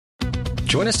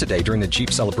Join us today during the Jeep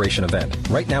Celebration event.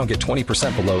 Right now, get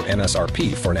 20% below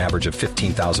MSRP for an average of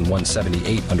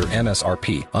 $15,178 under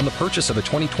MSRP on the purchase of a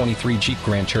 2023 Jeep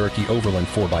Grand Cherokee Overland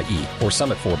 4xE or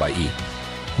Summit 4xE.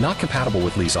 Not compatible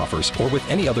with lease offers or with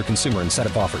any other consumer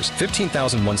incentive offers.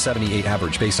 $15,178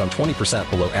 average based on 20%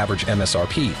 below average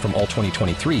MSRP from all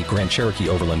 2023 Grand Cherokee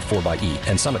Overland 4xE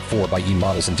and Summit 4xE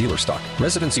models in dealer stock.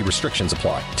 Residency restrictions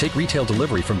apply. Take retail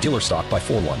delivery from dealer stock by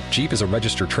 4/1. Jeep is a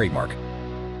registered trademark.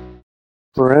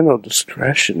 Parental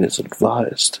discretion is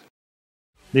advised.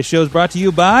 This show is brought to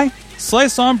you by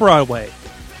Slice on Broadway,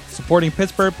 supporting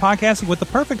Pittsburgh podcasting with the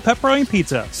perfect pepperoni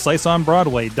pizza.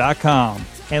 SliceOnBroadway.com.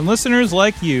 And listeners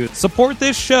like you, support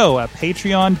this show at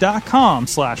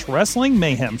patreon.com/Wrestling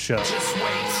Mayhem Show. Just wait,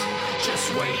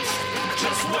 just wait,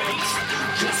 just wait,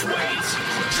 just wait,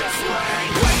 just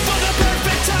wait. Wait for the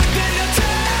perfect time, then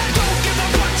attack. Don't give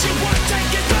up what you want,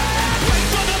 take it back. Wait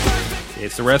for the perfect...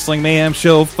 It's the Wrestling Mayhem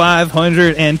Show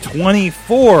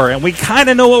 524, and we kind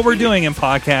of know what we're doing in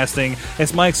podcasting.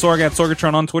 It's Mike Sorg at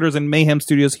Sorgatron on Twitters and Mayhem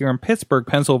Studios here in Pittsburgh,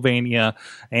 Pennsylvania.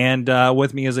 And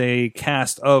with me is a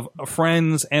cast of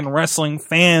friends and wrestling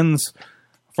fans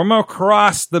from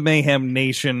across the Mayhem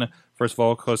Nation. First of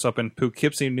all, close up in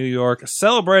Poughkeepsie, New York,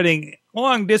 celebrating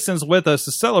long distance with us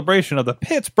the celebration of the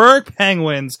Pittsburgh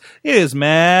Penguins. It is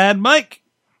Mad Mike.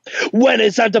 When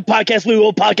it's time to podcast, we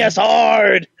will podcast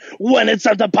hard. When it's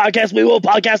time to podcast, we will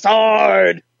podcast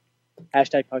hard.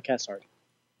 Hashtag podcast hard.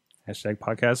 Hashtag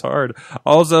podcast hard.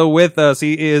 Also with us,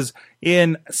 he is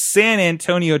in San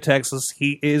Antonio, Texas.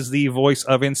 He is the voice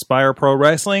of Inspire Pro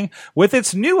Wrestling with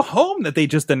its new home that they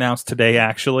just announced today,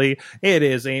 actually. It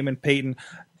is Eamon Payton.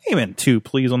 Eamon, 2,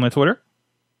 please, on the Twitter.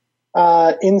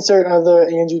 Insert other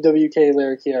Andrew WK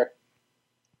lyric here.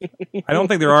 I don't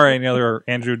think there are any other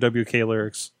Andrew WK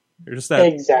lyrics. They're just that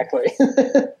Exactly.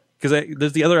 because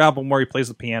there's the other album where he plays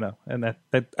the piano, and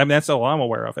that's all I'm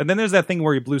aware of. And then there's that thing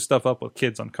where he blew stuff up with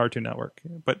kids on Cartoon Network,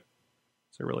 but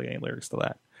there really ain't lyrics to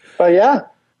that. But yeah,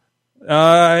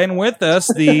 and with us,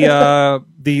 the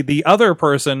other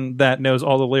person that knows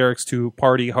all the lyrics to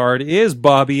Party Hard is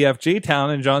Bobby F. J.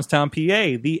 Town in Johnstown,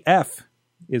 PA. The F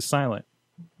is silent.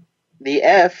 The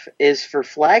F is for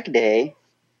Flag Day,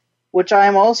 which I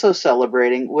am also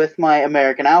celebrating with my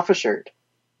American Alpha shirt.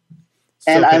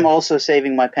 And I'm also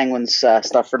saving my Penguins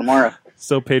stuff for tomorrow.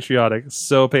 So patriotic.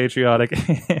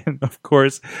 And of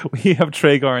course, we have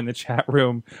Tragar in the chat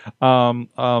room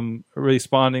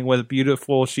responding with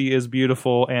beautiful, she is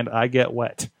beautiful, and I get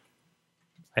wet.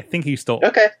 I think he's still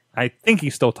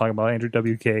talking about Andrew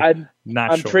WK. I'm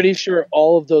pretty sure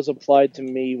all of those applied to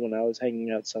me when I was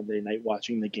hanging out Sunday night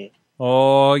watching the game.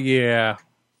 Oh, yeah.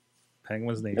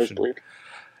 Penguins Nation. Nosebleed.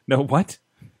 No, what?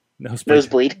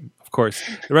 Nosebleed. Of course.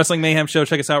 The Wrestling Mayhem Show.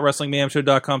 Check us out,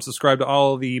 WrestlingMayhemShow.com. Subscribe to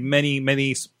all the many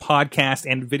podcast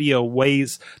and video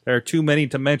ways. There are too many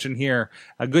to mention here.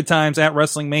 Good times at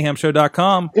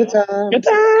WrestlingMayhemShow.com. good time. Good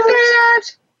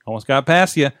times. Almost got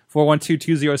past you.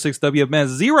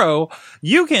 412-206-WMS0.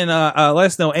 You can let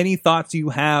us know any thoughts you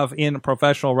have in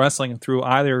professional wrestling through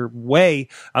either way.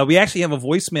 We actually have a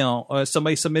voicemail.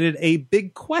 Somebody submitted a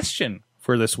big question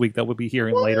for this week that we'll be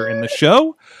hearing later in the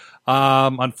show.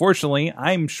 Unfortunately,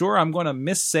 I'm sure I'm going to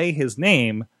missay his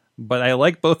name, but I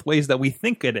like both ways that we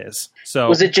think it is. So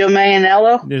was it Joe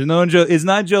Manganiello? There's no Joe. It's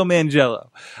not Joe Manganiello.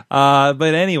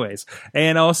 But anyways,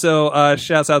 and also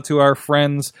shouts out to our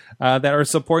friends that are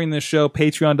supporting this show.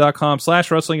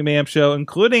 Patreon.com/Wrestling Mayhem Show,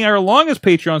 including our longest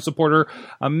Patreon supporter,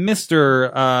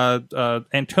 Mr.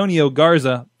 Antonio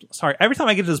Garza. Sorry, every time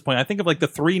I get to this point, I think of like the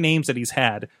 3 names that he's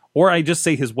had, or I just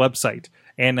say his website,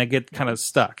 and I get kind of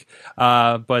stuck.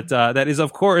 But that is,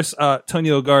 of course,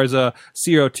 Antonio Garza,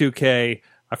 02K.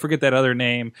 I forget that other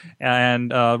name,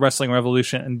 and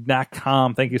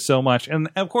WrestlingRevolution.com. Thank you so much. And,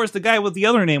 of course, the guy with the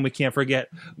other name we can't forget,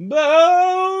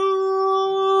 Bo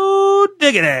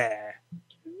Diggity.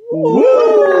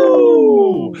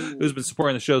 Woo! Who's been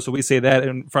supporting the show, so we say that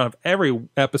in front of every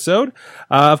episode.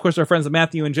 Of course, our friends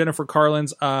Matthew and Jennifer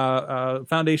Carlin's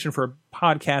Foundation for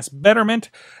Podcast Betterment,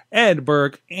 Ed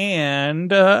Burke,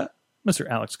 and Mr.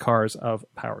 Alex Cars of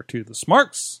Power to the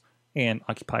Smarks and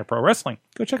Occupy Pro Wrestling.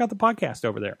 Go check out the podcast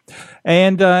over there.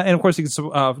 And of course, you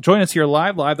can join us here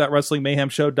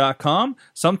live.WrestlingMayhemShow.com.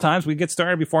 Sometimes we get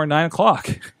started before 9 o'clock.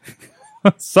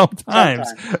 Sometimes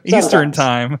Eastern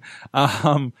time.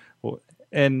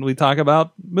 And we talk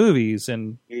about movies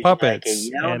and puppets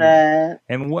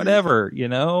and whatever, you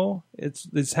know.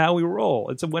 It's how we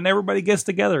roll. It's when everybody gets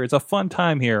together. It's a fun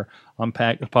time here on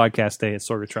Podcast Day at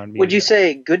Sorgatron Media. Would you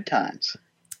say good times?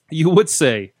 You would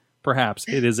say, perhaps,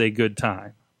 it is a good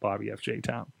time, Bobby F.J.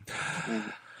 Town.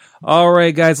 All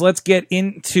right, guys, let's get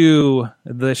into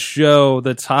the show,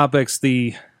 the topics,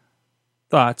 the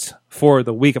thoughts for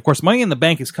the week. Of course, Money in the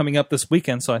Bank is coming up this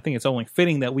weekend, so I think it's only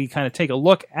fitting that we kind of take a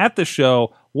look at the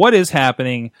show. What is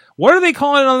happening? What are they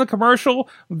calling it on the commercial?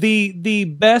 The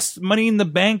best Money in the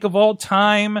Bank of all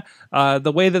time.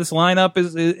 The way that this lineup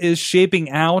is shaping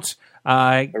out.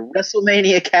 A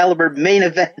WrestleMania caliber main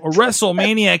event. A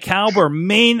WrestleMania caliber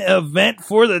main event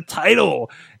for the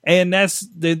title. And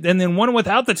then one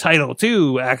without the title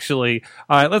too. Actually,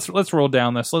 all right. Let's roll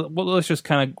down this. Let's just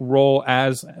kind of roll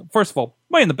as first of all,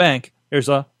 Money in the Bank. There's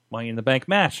a Money in the Bank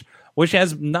match, which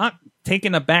has not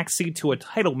taken a backseat to a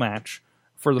title match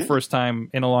for the first time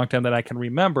in a long time that I can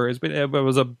remember. It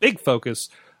was a big focus,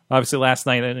 obviously last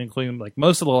night, and including like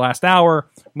most of the last hour,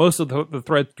 most of the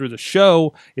thread through the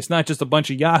show. It's not just a bunch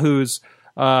of yahoos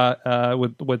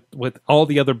with all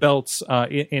the other belts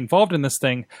involved in this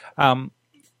thing.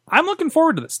 I'm looking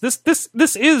forward to this.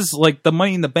 This is like the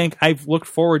Money in the Bank I've looked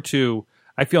forward to,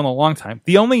 I feel, in a long time.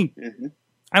 The only,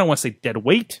 I don't want to say dead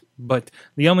weight, but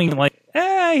the only, like,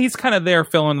 he's kind of there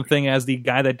filling the thing as the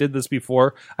guy that did this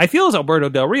before, I feel, is Alberto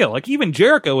Del Rio. Like, even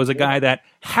Jericho is a guy that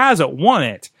hasn't won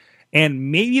it.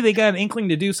 And maybe they got an inkling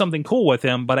to do something cool with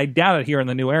him, but I doubt it here in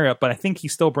the new era. But I think he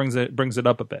still brings it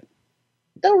up a bit.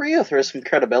 Del Rio throws some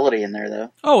credibility in there,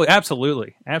 though. Oh,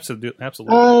 absolutely. Absolutely.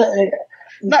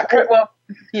 Not well,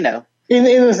 you know. In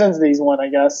the sense that he's won, I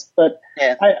guess. But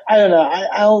yeah. I don't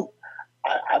know.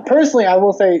 I personally, I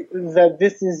will say that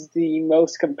this is the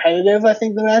most competitive I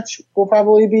think the match will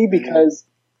probably be, because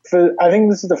I think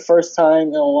this is the first time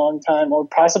in a long time, or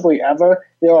possibly ever,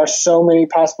 there are so many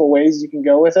possible ways you can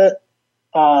go with it.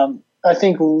 I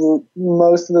think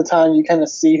most of the time you kind of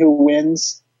see who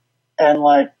wins, and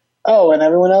like, oh, and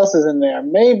everyone else is in there.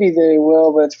 Maybe they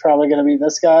will, but it's probably going to be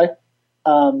this guy.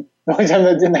 The only time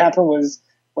that didn't happen was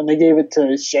when they gave it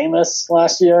to Sheamus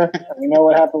last year. We know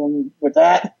what happened with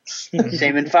that.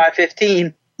 Sheamus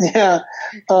 515. Yeah.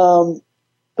 But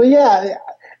yeah,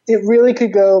 it really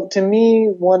could go, to me,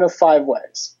 one of 5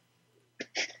 ways.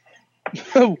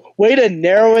 Way to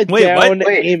narrow it down. What?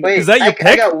 Wait, Is that your pick?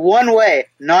 I got one way.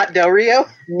 Not Del Rio?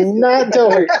 Not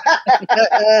Del Rio.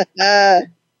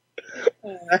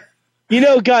 You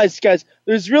know, guys,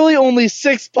 there's really only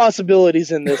 6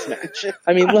 possibilities in this match.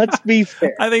 I mean, let's be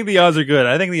fair. I think the odds are good.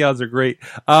 I think the odds are great.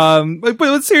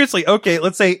 But seriously, okay,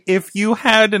 let's say if you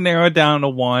had to narrow it down to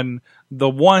one, the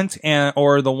want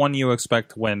or the one you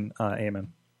expect to win, Eamon.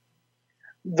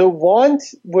 The want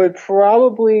would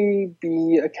probably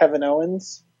be a Kevin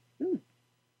Owens.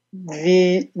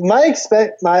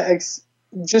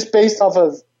 Just based off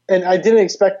of, and I didn't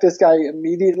expect this guy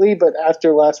immediately, but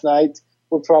after last night,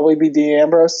 would probably be Dean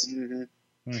Ambrose,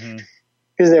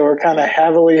 because they were kind of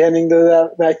heavily heading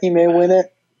to that he may win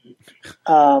it.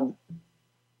 But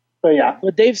yeah,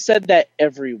 But they've said that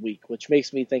every week, which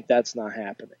makes me think that's not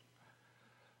happening.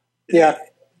 yeah.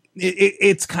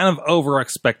 It's kind of over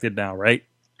expected now, right?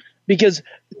 Because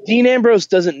Dean Ambrose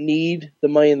doesn't need the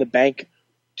Money in the Bank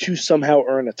to somehow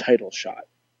earn a title shot.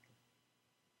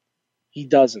 He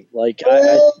doesn't. Like,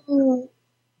 I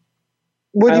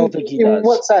don't think he does. In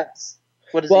what sense?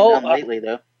 What has he done lately,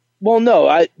 though? Well,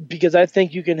 no, because I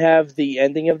think you can have the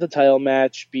ending of the title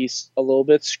match be a little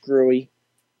bit screwy,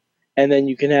 and then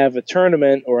you can have a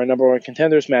tournament or a number 1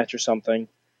 contenders match or something.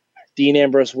 Dean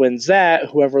Ambrose wins that.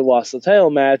 Whoever lost the title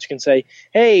match can say,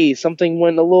 hey, something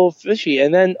went a little fishy.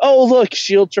 And then, oh, look,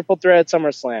 Shield triple threat at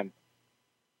SummerSlam.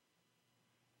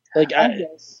 Like, I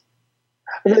guess.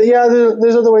 Yeah,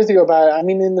 there's other ways to go about it. I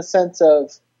mean, in the sense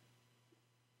of,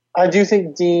 I do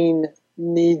think Dean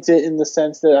needs it in the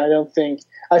sense that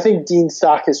I think Dean's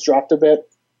stock has dropped a bit,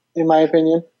 in my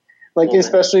opinion. Like,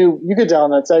 especially, you could tell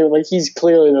on that segment, like, he's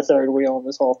clearly the third wheel in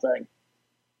this whole thing.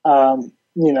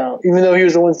 You know, even though he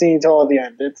was the one standing tall at the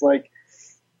end, it's like,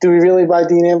 do we really buy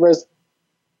Dean Ambrose,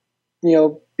 you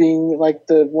know, being like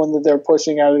the one that they're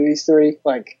pushing out of these 3?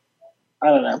 Like, I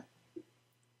don't know.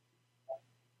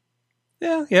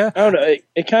 Yeah. I don't know.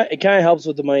 It kind of helps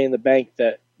with the Money in the Bank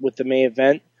that with the main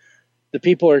event, the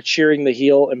people are cheering the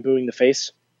heel and booing the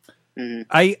face.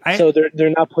 So they're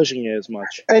not pushing it as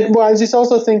much. And well, I just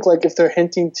also think, like, if they're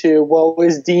hinting to, well,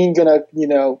 is Dean gonna, you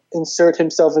know, insert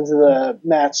himself into the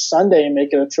match Sunday and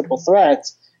make it a triple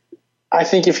threat? I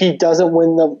think if he doesn't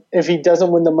win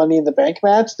the Money in the Bank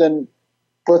match, then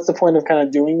what's the point of kind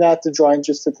of doing that to draw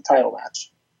interest at the title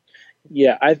match?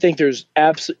 Yeah, I think there's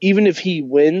even if he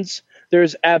wins,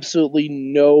 there's absolutely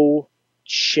no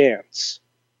chance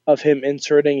of him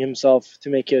inserting himself to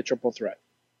make it a triple threat.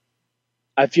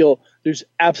 I feel there's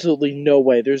absolutely no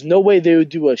way. There's no way they would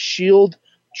do a Shield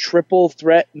triple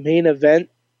threat main event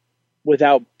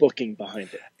without booking behind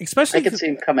it. Especially, I could see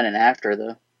him coming in after,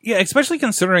 though. yeah, especially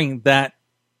considering that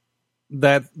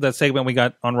segment we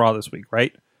got on Raw this week,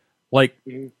 right? Like,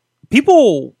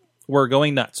 people were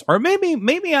going nuts, or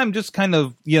maybe I'm just kind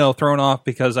of thrown off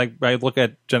because I look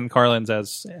at Jen Carlins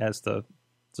as the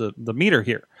meter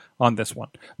here on this one.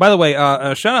 By the way,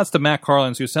 shout outs to Matt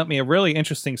Carlins, who sent me a really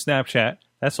interesting Snapchat.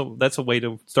 That's a way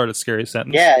to start a scary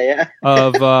sentence. Yeah.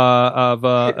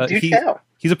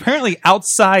 He's apparently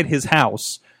outside his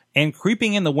house and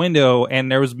creeping in the window,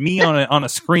 and there was me on a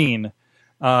screen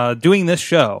doing this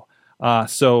show.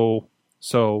 So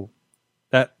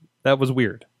that was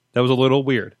weird. That was a little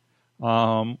weird.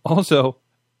 Also,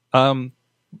 not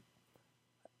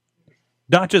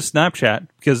just Snapchat,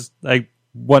 because I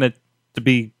want it to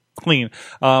be clean.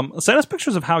 Send us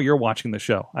pictures of how you're watching the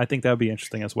show. I think that would be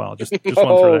interesting as well. Just one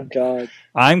through that. God.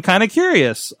 I'm kind of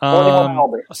curious.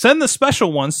 Send the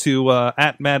special ones to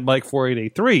at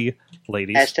MadMike4883,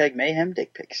 ladies. Hashtag Mayhem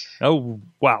dick pics. Oh,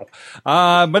 wow.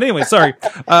 But anyway, sorry.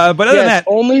 But other than that,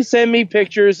 only send me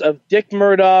pictures of Dick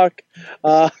Murdoch,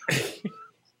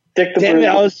 Dick the Damn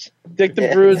Bruiser. House, Dick the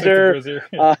Bruiser,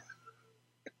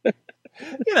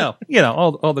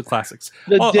 all the classics.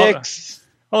 the Dicks,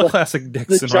 All the classic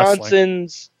dicks the in wrestling.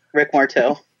 Johnsons. Rick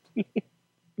Martel.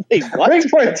 Wait, what? Rick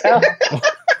Martel.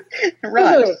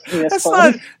 Run. That's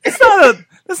not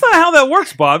how that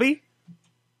works, Bobby.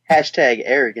 Hashtag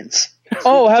arrogance.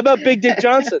 Oh, how about Big Dick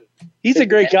Johnson? He's a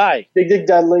great guy. Big Dick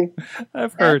Dudley.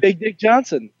 I've heard. Big Dick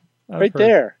Johnson, I've right heard.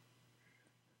 there.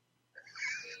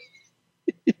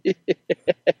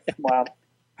 Wow.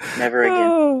 Never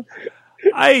again.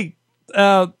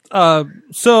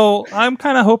 So I'm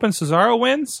kind of hoping Cesaro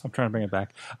wins. I'm trying to bring it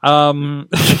back.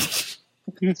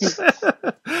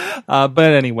 But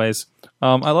anyways,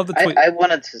 I love the tweet. I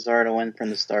wanted Cesaro to win from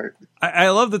the start. I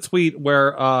love the tweet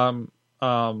where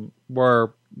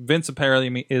Vince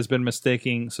apparently has been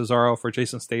mistaking Cesaro for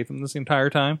Jason Statham this entire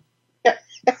time. Those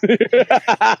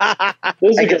I are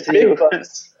can good see big it.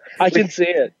 bucks. I can see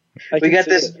it. We got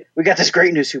this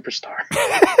great new superstar.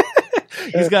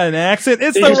 He's got an accent.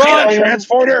 It's Did the you see that wrong.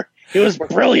 transporter? It was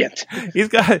brilliant. He's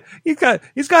got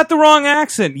the wrong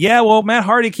accent. Yeah, well, Matt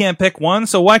Hardy can't pick one,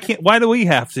 so why do we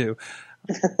have to?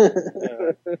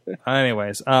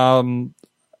 Anyways,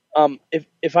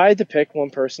 If I had to pick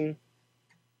one person,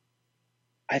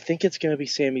 I think it's going to be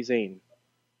Sami Zayn.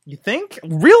 you think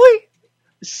really?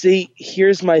 See,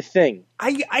 here's my thing.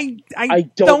 I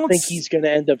don't think he's going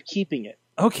to end up keeping it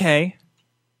okay.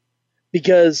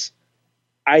 because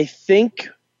I think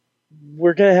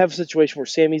we're going to have a situation where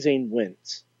Sami Zayn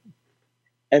wins.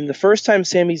 And the first time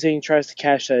Sami Zayn tries to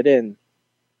cash that in,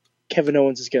 Kevin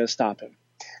Owens is going to stop him.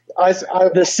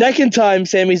 The second time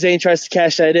Sami Zayn tries to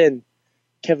cash that in,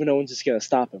 Kevin Owens is going to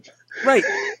stop him. Right.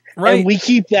 And we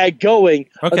keep that going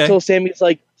until Sami's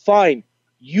like, fine,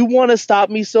 you want to stop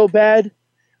me so bad?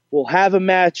 We'll have a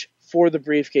match for the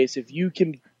briefcase. If you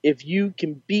can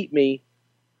beat me,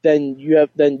 then you're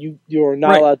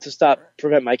not allowed to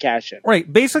prevent my cash in.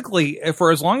 Right. Basically,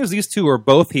 for as long as these two are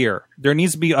both here, there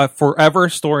needs to be a forever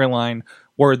storyline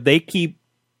where they keep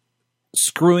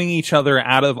screwing each other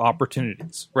out of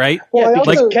opportunities, right? Yeah, Well,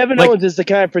 because Kevin Owens is the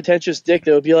kind of pretentious dick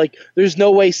that would be like, there's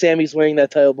no way Sammy's winning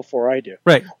that title before I do.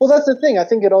 Right. Well, that's the thing. I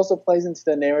think it also plays into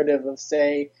the narrative of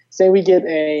say we get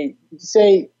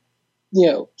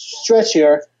stretch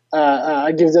here.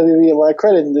 I give WWE a lot of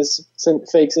credit in this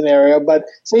fake scenario, but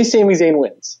say Sami Zayn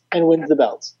wins the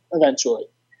belt eventually.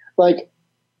 Like,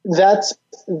 that's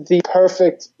the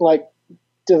perfect,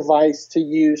 device to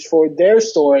use for their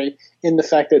story in the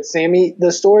fact that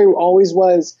the story always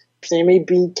was Sami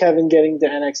beat Kevin getting to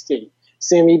NXT.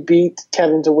 Sami beat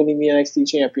Kevin to winning the NXT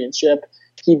championship.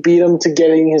 He beat him to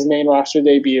getting his main roster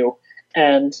debut.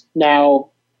 And now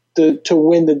to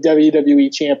win the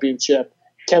WWE championship,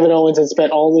 Kevin Owens has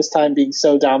spent all this time being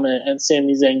so dominant, and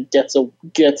Sami Zayn gets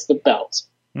the belt.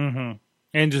 Mm-hmm.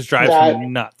 And just drives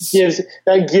him nuts.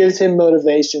 That gives him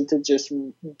motivation to just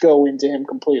go into him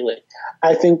completely.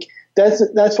 I think that's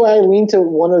why I lean to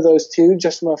one of those two,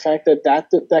 just from the fact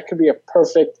that could be a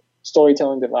perfect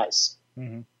storytelling device.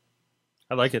 Mm-hmm.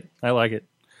 I like it.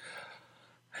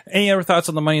 Any other thoughts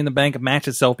on the Money in the Bank match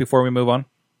itself before we move on?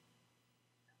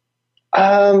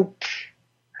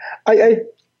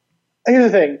 Here's the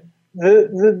thing.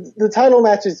 The title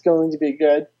match is going to be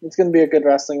good. It's going to be a good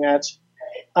wrestling match.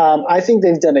 I think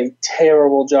they've done a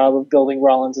terrible job of building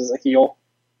Rollins as a heel.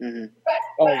 Mm-hmm.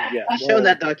 Oh, yeah. I showed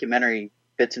that documentary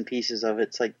bits and pieces of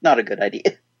it. It's not a good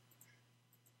idea.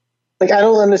 I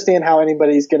don't understand how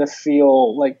anybody's going to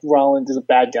feel like Rollins is a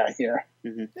bad guy here.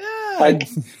 Mm-hmm. Yeah.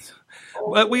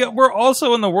 But we're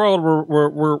also in the world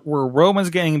where Roman's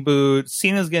getting booed,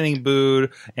 Cena's getting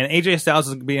booed, and AJ Styles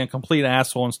is being a complete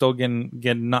asshole and still getting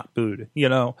not booed. You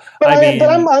know, But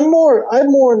I'm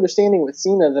more understanding with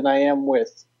Cena than I am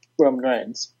with Roman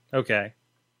Reigns. Okay.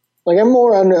 Like I'm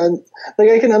more like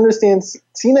I can understand.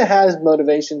 Cena has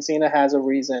motivation. Cena has a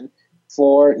reason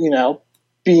for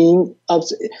being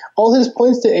upset. All his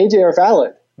points to AJ are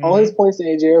valid. Mm-hmm. All his points to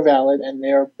AJ are valid, and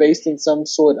they are based in some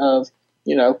sort of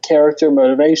character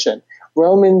motivation.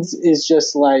 Roman's is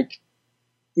just like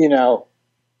Rollins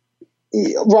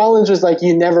was like,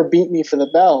 "You never beat me for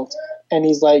the belt," and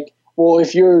he's like, "Well,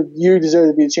 if you deserve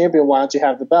to be the champion, why don't you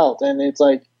have the belt?" And it's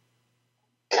like,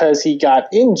 because he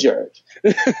got injured.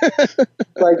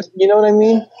 Like, you know what I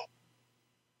mean?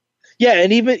 Yeah,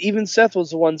 and even Seth was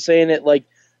the one saying it, like,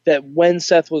 that when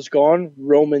Seth was gone,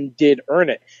 Roman did earn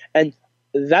it. And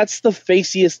that's the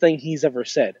faciest thing he's ever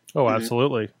said. Oh,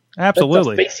 absolutely.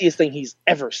 Absolutely. That's the faciest thing he's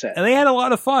ever said. And they had a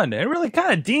lot of fun. It really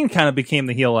Dean kind of became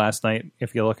the heel last night,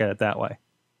 if you look at it that way.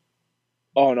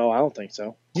 Oh, no, I don't think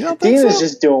so. You don't think Dean so? is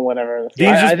just doing whatever.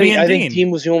 I think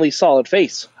Dean was the only solid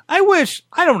face. I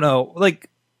don't know, like,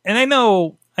 and I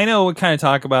know we kind of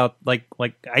talk about like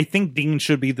I think Dean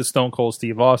should be the Stone Cold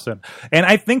Steve Austin, and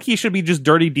I think he should be just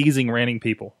Dirty Deezing ranting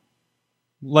people,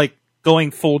 like going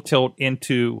full tilt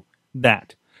into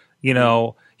that.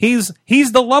 He's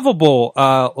the lovable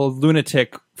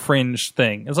lunatic fringe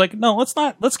thing. It's like, no,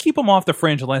 let's keep him off the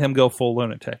fringe and let him go full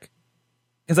lunatic,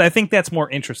 because I think that's more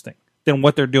interesting than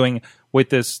what they're doing with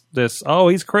this. Oh,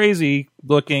 he's crazy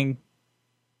looking.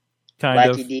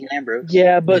 Kind of. Dean Ambrose.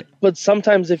 Yeah, but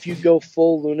sometimes if you go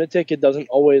full lunatic, it doesn't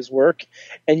always work,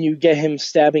 and you get him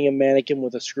stabbing a mannequin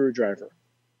with a screwdriver.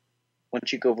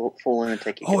 Once you go full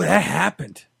lunatic, that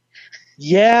happened.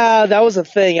 Yeah, that was a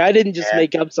thing. I didn't just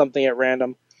make up something at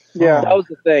random. Yeah, that was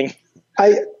the thing.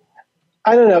 I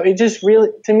don't know. It just really,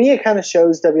 to me, it kind of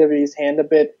shows WWE's hand a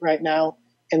bit right now,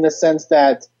 in the sense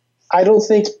that I don't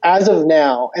think, as of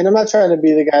now, and I'm not trying to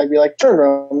be the guy to be like, turn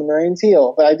Roman Reigns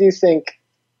heel, but I do think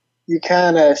you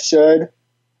kind of should.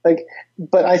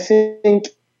 But I think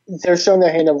they're showing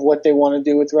their hand of what they want to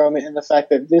do with Roman, and the fact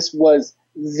that this was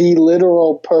the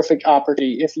literal perfect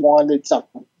opportunity if you wanted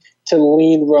something to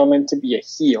lean Roman to be a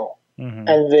heel. Mm-hmm.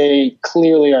 And they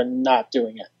clearly are not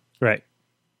doing it. Right.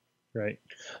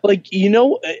 Like,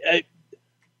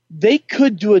 they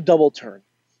could do a double turn.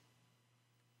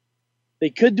 They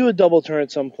could do a double turn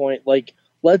at some point. Like,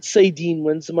 let's say Dean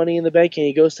wins the Money in the Bank and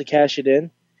he goes to cash it in,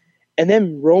 and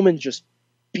then Roman just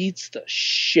beats the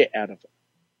shit out of him.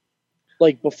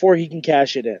 Like, before he can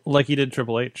cash it in. Like he did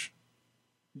Triple H.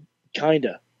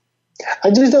 Kinda.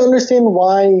 I just don't understand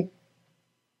why.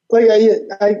 Like,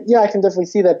 I can definitely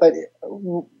see that, but,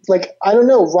 like, I don't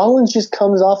know. Rollins just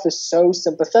comes off as so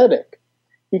sympathetic.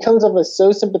 He comes off as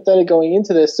so sympathetic going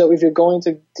into this, so if you're going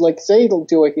to, like, say,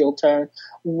 do a heel turn,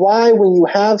 why, when you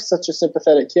have such a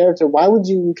sympathetic character, why would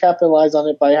you capitalize on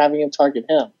it by having him target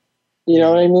him? You know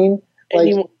what I mean?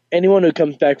 Like, anyone who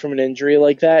comes back from an injury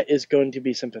like that is going to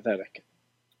be sympathetic.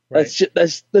 Right.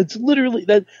 That's literally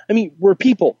that. I mean, we're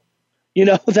people.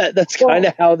 That's kind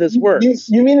of how this works.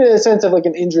 You mean in a sense of like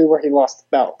an injury where he lost the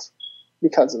belt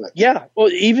because of it? Yeah. Well,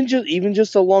 even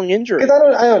just a long injury.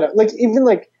 Because I don't know. Like, even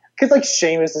like, because like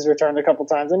Sheamus has returned a couple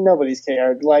times and nobody's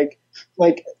cared. I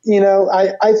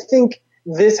think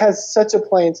this has such a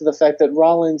play into the fact that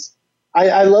Rollins.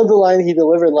 I love the line he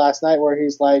delivered last night where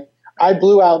he's like, "I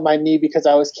blew out my knee because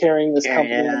I was carrying this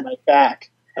company on my back."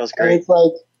 That was great. And it's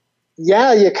like,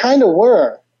 yeah, you kind of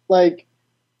were. Like,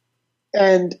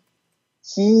 and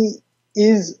he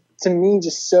is, to me,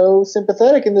 just so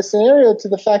sympathetic in this scenario, to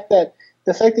the fact that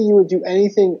you would do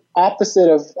anything opposite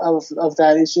of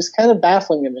that is just kind of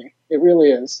baffling to me. It really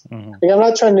is. Mm-hmm. Like, I'm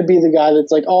not trying to be the guy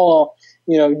that's like, oh,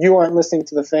 you aren't listening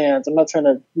to the fans. I'm not trying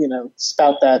to,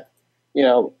 spout that,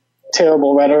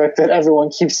 terrible rhetoric that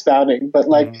everyone keeps spouting. But,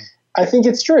 like, I think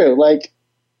it's true. Like,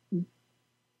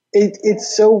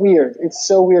 it's so weird. It's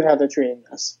so weird how they're treating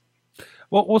this.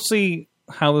 Well, we'll see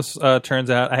how this turns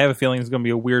out. I have a feeling it's going to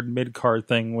be a weird mid-card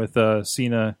thing with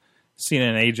Cena and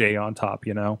AJ on top,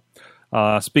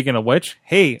 Speaking of which,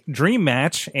 hey, dream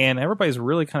match, and everybody's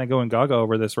really kind of going gaga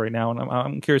over this right now, and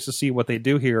I'm curious to see what they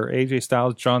do here. AJ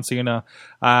Styles, John Cena.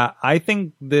 I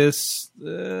think this,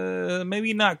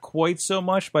 maybe not quite so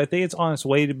much, but I think it's on its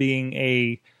way to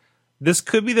being this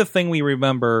could be the thing we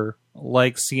remember,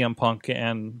 like CM Punk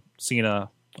and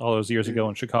Cena all those years ago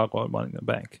in Chicago at Money in the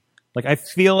Bank. Like, I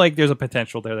feel like there's a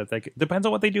potential there that depends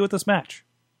on what they do with this match.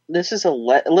 This is a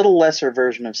little lesser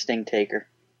version of Sting Taker.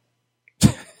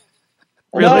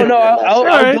 Really? No,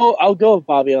 I'll go with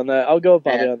Bobby on that. On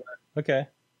that. Okay.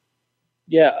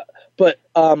 Yeah, but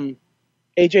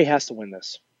AJ has to win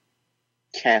this.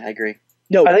 Yeah, I agree.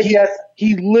 No, I think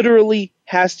he literally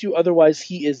has to, otherwise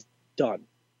he is done.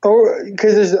 or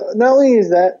because there's not only is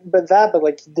that, but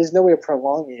like there's no way of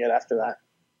prolonging it after that.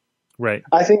 Right.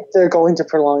 I think they're going to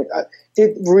prolong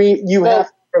it. You have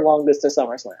to prolong this to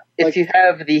SummerSlam. If you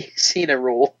have the Cena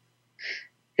rule,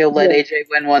 he'll let AJ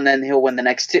win one, then he'll win the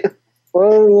next two.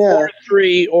 Well, yeah. Or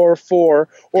 3 or 4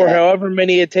 or however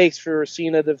many it takes for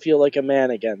Cena to feel like a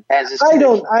man again. I think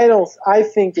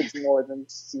it's more than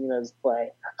Cena's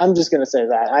play. I'm just gonna say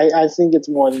that. I think it's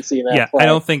more than Cena. Yeah, play. I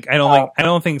don't think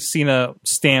Cena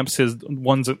stamps his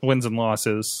wins and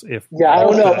losses. If I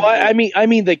don't know. I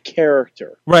mean the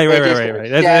character. Right. Yeah,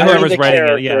 That's whoever's the writing it.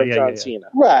 character of Yeah. John Cena.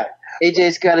 Right.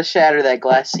 AJ's got to shatter that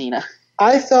glass Cena.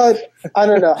 I thought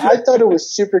it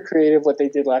was super creative what they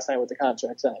did last night with the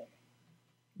contract signing.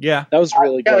 Yeah, that was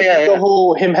really good. The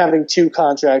whole him having 2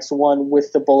 contracts, one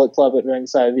with the Bullet Club at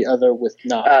ringside, the other with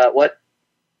not. What?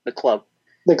 The club.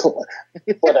 The club.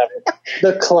 Whatever.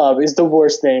 The club is the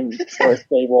worst name for a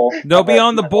stable. they'll be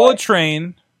on the bullet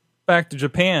train back to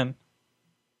Japan.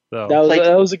 So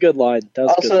That was a good line. That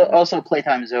was a good line. Also,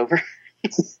 playtime is over.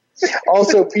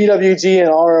 Also, PWG and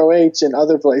ROH and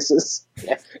other places.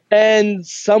 And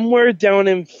somewhere down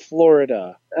in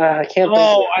Florida. I can't.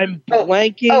 I'm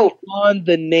blanking on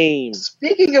the name.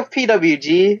 Speaking of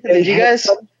PWG, did you guys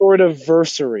some sort of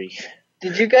versary?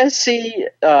 Did you guys see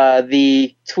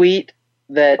the tweet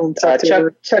that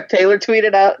Chuck Taylor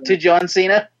tweeted out to John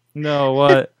Cena? No,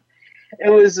 what? It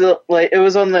was it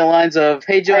was on the lines of,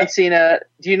 "Hey John Cena,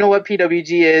 do you know what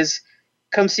PWG is?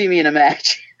 Come see me in a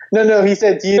match." No, he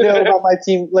said, "Do you know about my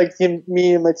team? Like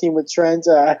me and my team with Trent?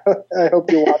 I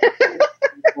hope you watch."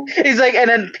 He's like, and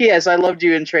then P.S. I loved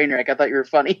you in Trainwreck. I thought you were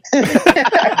funny.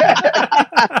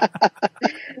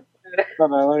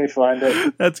 Hold on, let me find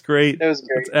it. That's great. That was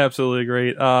great. That's absolutely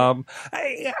great. Okay.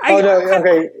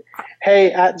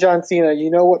 Hey, at John Cena, you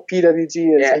know what PWG is?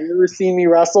 Yeah. Have you ever seen me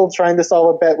wrestle trying to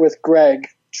solve a bet with Greg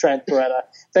Trent Beretta?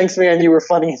 Thanks, man. You were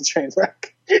funny in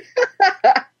Trainwreck.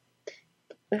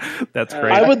 That's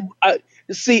great.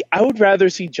 I would rather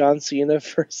see John Cena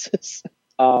versus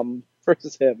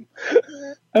him.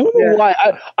 I don't know why.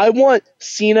 I want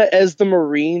Cena as the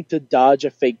Marine to dodge a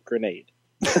fake grenade.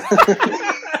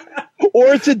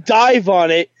 Or to dive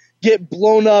on it, get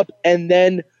blown up, and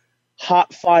then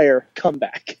hot fire come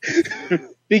back.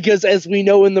 Because as we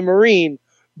know in the Marine,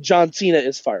 John Cena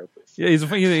is fireproof. Yeah, he's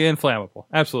inflammable.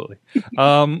 Absolutely.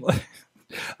 I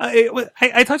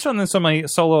touched on this on my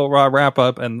solo Raw wrap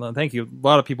up, and thank you. A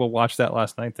lot of people watched that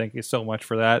last night. Thank you so much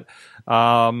for that.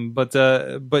 But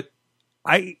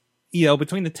I,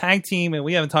 between the tag team, and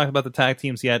we haven't talked about the tag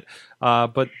teams yet.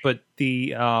 But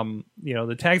the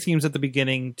the tag teams at the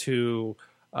beginning to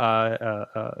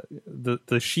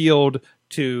the Shield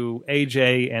to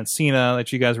AJ and Cena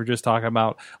that you guys were just talking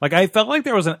about. Like, I felt like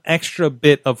there was an extra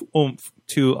bit of oomph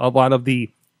to a lot of the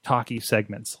talkie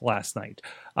segments last night.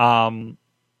 A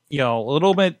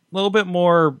little bit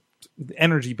more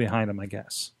energy behind them, I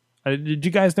guess. Did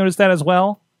you guys notice that as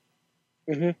well?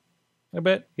 Mm-hmm. A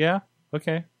bit, yeah.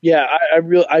 Okay. Yeah, I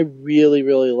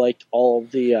really liked all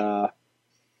of the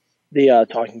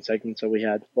talking segments that we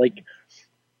had, like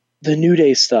the New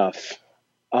Day stuff.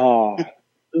 Oh, it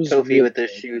was Kofi really with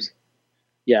his shoes.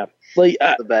 Yeah, like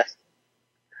The best.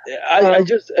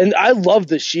 I love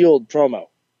the Shield promo.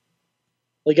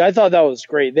 Like, I thought that was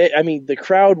great. The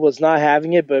crowd was not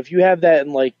having it, but if you have that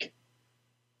in like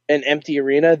an empty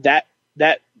arena, that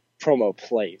promo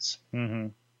plays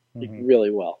like really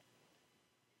well.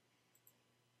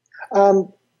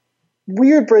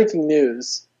 Weird breaking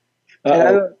news.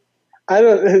 And I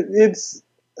don't. It's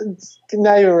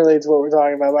not even related to what we're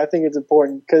talking about, but I think it's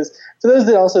important because for those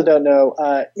that also don't know,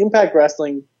 Impact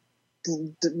Wrestling,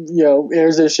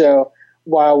 airs their show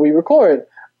while we record.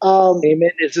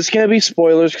 Amen. Is this going to be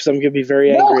spoilers? Because I'm going to be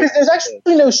very angry. No, because there's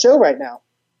actually no show right now.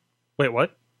 Wait,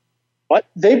 what? What?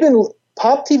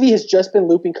 Pop TV has just been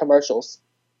looping commercials.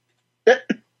 Happy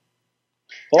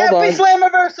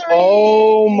Slammiversary!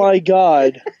 Oh my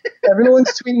God!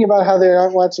 Everyone's tweeting about how they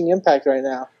aren't watching Impact right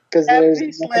now because there's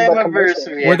Happy nothing but commercials.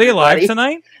 Slammiversary! Were they live everybody.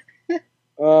 tonight?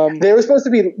 They were supposed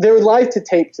to be. They were live to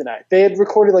tape tonight. They had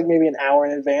recorded like maybe an hour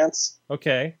in advance.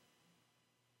 Okay.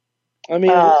 I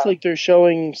mean, it looks like they're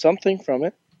showing something from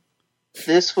it.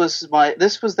 This was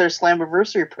their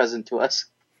Slammiversary present to us.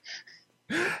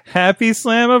 Happy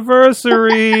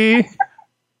Slammiversary!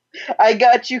 I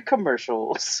got you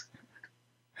commercials.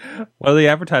 What are they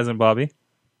advertising, Bobby?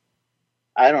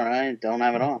 I don't know. I don't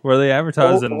have it on. Where they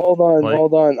advertising? Hold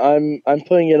on. I'm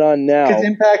putting it on now.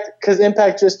 Because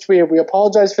Impact just tweeted, "We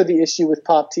apologize for the issue with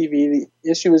Pop TV. The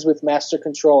issue is with Master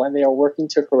Control, and they are working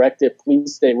to correct it.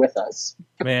 Please stay with us."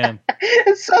 Man,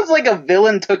 It sounds like a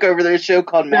villain took over their show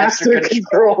called Master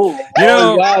Control. you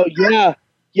know, wow,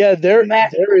 yeah. There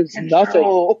is nothing.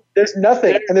 Control. There's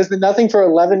nothing, and there's been nothing for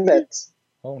 11 minutes.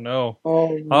 oh no,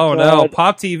 Oh no, God.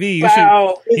 Pop TV.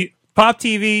 Bow. Pop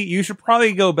TV. You should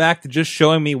probably go back to just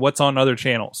showing me what's on other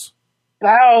channels.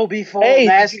 Bow before Hey,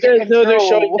 Master you guys know Control. they're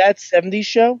showing that '70s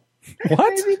show?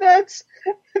 What?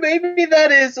 Maybe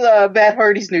that is Matt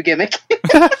Hardy's new gimmick.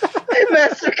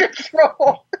 Master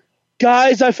Control.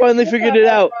 Guys, I finally figured it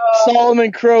out.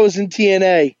 Solomon Crow's in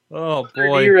TNA. Oh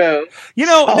boy. Hero. You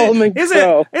know, Solomon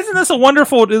Crow. isn't this a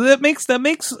wonderful? That makes.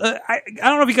 I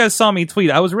don't know if you guys saw me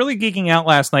tweet. I was really geeking out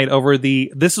last night over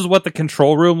this is what the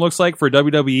control room looks like for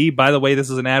WWE. By the way, this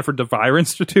is an ad for Devire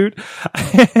Institute,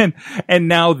 and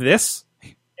now this.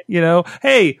 You know,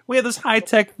 hey, we have this high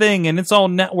tech thing, and it's all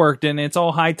networked, and it's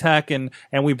all high tech, and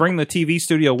we bring the TV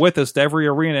studio with us to every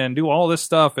arena and do all this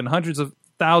stuff, and hundreds of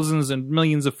thousands and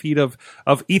millions of feet of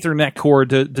Ethernet cord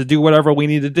to do whatever we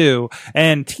need to do.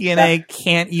 And TNA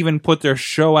can't even put their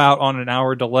show out on an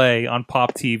hour delay on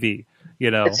Pop TV. You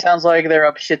know, It sounds like they're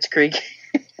up Schitt's Creek.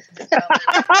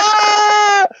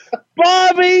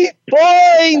 Bobby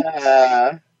point.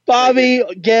 Bobby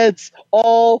gets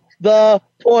all the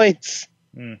points.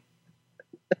 Anything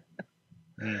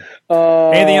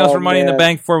else for Money in the man.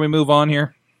 Bank before we move on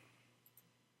here?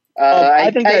 I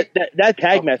think that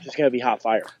tag match is going to be hot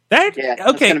fire. That Yeah,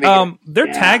 that's okay. gonna be good. Their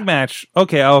Yeah. tag match.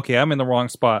 Okay, I'm in the wrong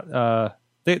spot. I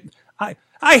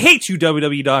hate you,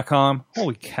 WWE.com.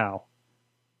 Holy cow!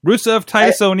 Rusev,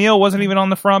 Titus O'Neil wasn't even on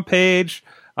the front page.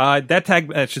 That tag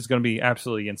match is going to be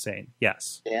absolutely insane.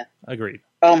 Yes. Yeah. Agreed.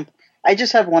 I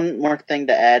just have one more thing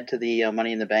to add to the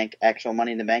actual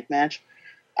Money in the Bank match.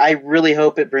 I really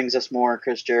hope it brings us more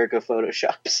Chris Jericho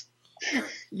photoshops.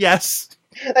 Yes.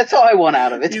 That's all I want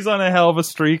out of it. He's on a hell of a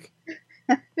streak.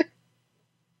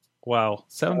 Wow.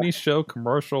 70s show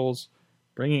commercials,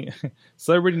 bringing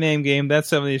celebrity name game, that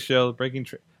 70s show, breaking.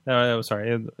 No,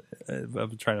 sorry. I'm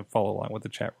trying to follow along with the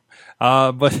chat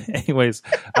room. But anyways,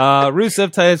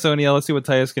 Rusev, Titus O'Neil. Let's see what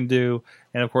Titus can do.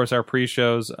 And of course, our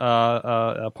pre-shows,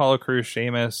 Apollo Crews,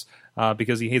 Sheamus,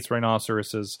 because he hates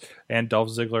rhinoceroses, and Dolph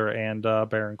Ziggler and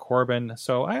Baron Corbin.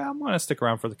 So I want to stick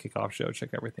around for the kickoff show. Check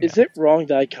everything out. Is it wrong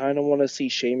that I kind of want to see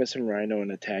Sheamus and Rhino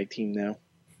in a tag team now?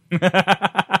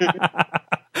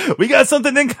 We got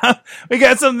something in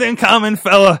common,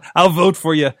 fella. I'll vote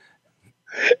for you.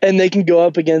 And they can go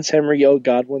up against Henry O.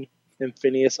 Godwin and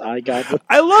Phineas I. Godwin.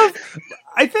 I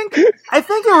think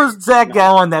it was Zach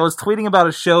Gallen that was tweeting about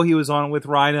a show he was on with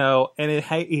Rhino, and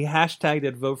he hashtagged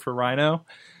it "Vote for Rhino."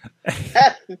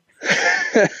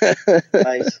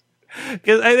 Nice.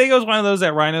 Because I think it was one of those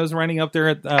that Rhino's running up there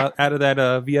out of that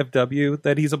VFW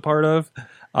that he's a part of.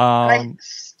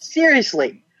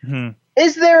 Seriously,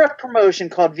 is there a promotion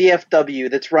called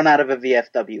VFW that's run out of a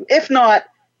VFW? If not,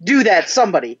 do that,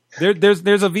 somebody. There's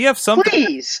a VF something.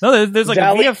 Please. No, there's like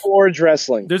Valley a VF Forge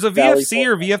Wrestling. There's a Valley VFC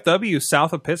or Forge. VFW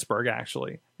south of Pittsburgh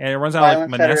actually, and it runs out of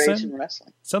Violent like Federation Monessen,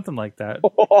 Wrestling. something like that.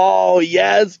 Oh,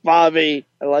 yes, Bobby.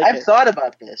 I like I've it. thought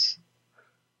about this.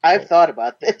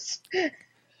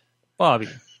 Bobby,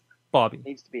 It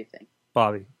needs to be a thing.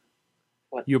 Bobby.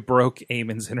 What? You broke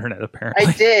Eamon's internet apparently.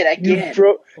 I did. You Again.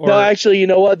 no, actually, you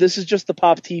know what? This is just the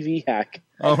Pop TV hack.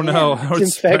 Oh no!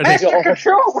 It's infected. Master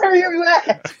Control, where are you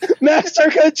at?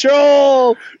 Master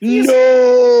Control!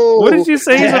 No! What did you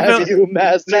say? He's a Damn vil- you,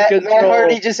 Master Matt Control.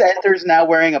 Hardy just enters now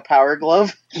wearing a power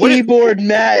glove, Keyboard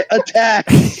Matt attack.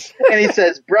 and he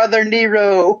says, "Brother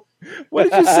Nero." What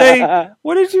did you say?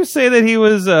 What did you say that he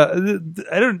was?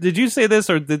 I don't. Did you say this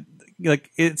or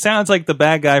it sounds like the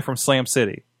bad guy from Slam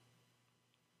City.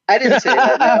 I didn't say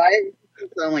that. No, I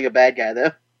sound like a bad guy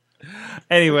though.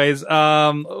 Anyways,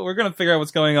 we're gonna figure out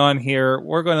what's going on here.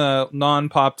 We're gonna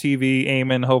non-pop TV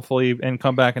Eamon, hopefully, and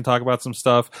come back and talk about some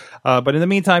stuff. But in the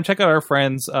meantime, check out our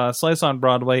friends Slice on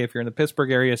Broadway if you're in the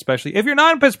Pittsburgh area, especially if you're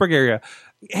not in Pittsburgh area.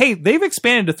 Hey, they've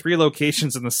expanded to 3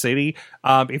 locations in the city.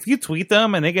 If you tweet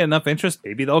them and they get enough interest,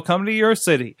 maybe they'll come to your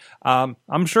city.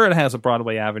 I'm sure it has a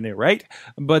Broadway Avenue, right?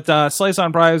 But Slice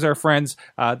on Broadway is our friends.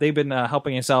 They've been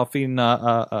helping us out, feeding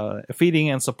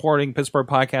and supporting Pittsburgh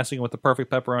podcasting with the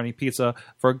perfect pepperoni pizza.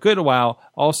 for a good while.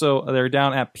 Also, they're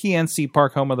down at PNC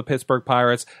Park, home of the Pittsburgh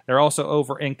Pirates. They're also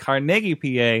over in Carnegie,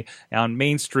 PA, on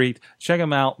Main Street. Check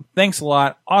them out. Thanks a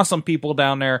lot. Awesome people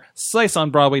down there.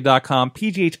 SliceOnBroadway.com,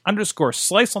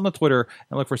 PGH_Slice on the Twitter,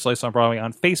 and look for Slice on Broadway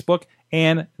on Facebook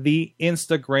and the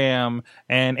Instagram.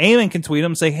 And Eamon can tweet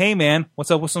them, say, hey man,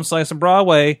 what's up with some Slice on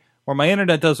Broadway? Or my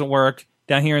internet doesn't work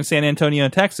down here in San Antonio,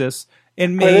 Texas.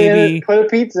 And maybe put a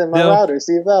pizza in my router,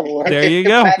 see if that'll work. There you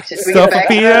go. Stuff a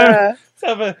pizza.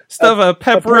 Stuff a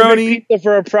pepperoni. Pizza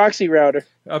for a proxy router.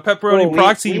 A pepperoni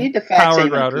proxy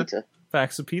powered router. Pizza.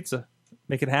 Fax a pizza.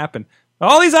 Make it happen.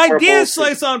 All these ideas,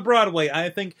 Slice on Broadway. I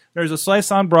think there's a Slice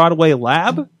on Broadway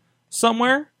lab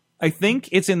somewhere. I think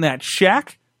it's in that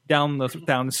shack down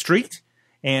the street.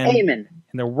 And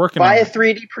they're working Buy on a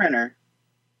 3D printer.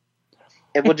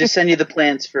 It will just send you the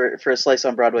plans for a Slice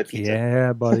on Broadway pizza.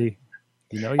 Yeah, buddy.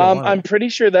 You know I'm pretty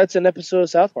sure that's an episode of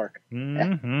South Park.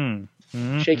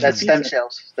 Mm-hmm. Shaky That's pizza. stem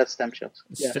shells. That's stem shells.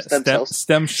 Yeah. Stem cells.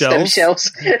 Stem shells. Stem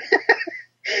shells.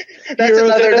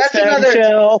 Heroes in a stem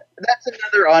shell. That's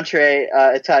another entree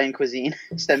Italian cuisine.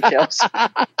 Stem shells.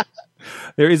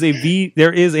 There is a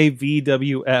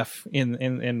VWF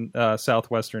in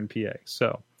southwestern PA.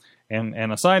 So,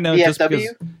 and a side note, just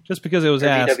because it was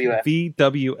asked,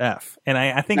 VWF, and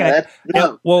I think that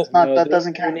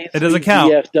doesn't count. It doesn't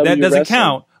count. VFW That doesn't wrestling.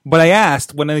 count. But I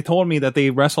asked when they told me that they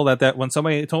wrestled at that. When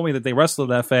somebody told me that they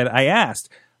wrestled at that Fed, I asked,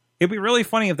 it'd be really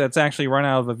funny if that's actually run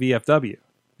out of a VFW.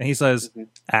 And he says,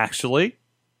 actually.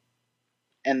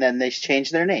 And then they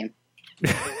changed their name.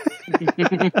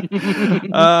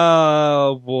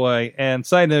 Oh boy! And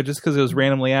side note, just because it was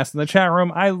randomly asked in the chat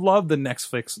room, I love the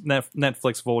Netflix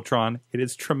Voltron. It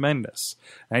is tremendous.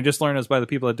 And I just learned this by the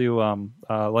people that do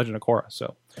Legend of Korra.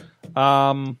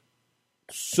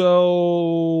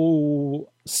 So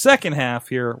second half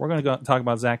here, we're going to talk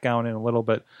about Zach Gowen in a little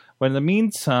bit. But in the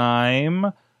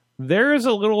meantime, there is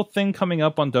a little thing coming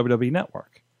up on WWE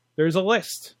Network. There's a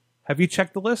list. Have you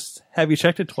checked the list? Have you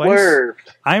checked it twice?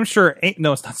 Swerved. I'm sure.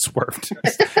 No, it's not Swerved.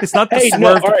 It's not the Hey,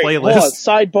 Swerved all right, hold on. playlist.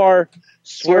 Sidebar.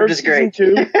 Swerved is great.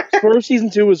 Season 2. Swerve season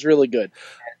 2 was really good.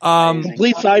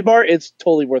 Complete sidebar. It's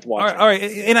totally worth watching. All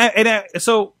right.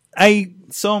 So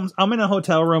I'm in a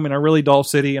hotel room in a really dull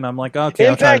city, and I'm like, okay.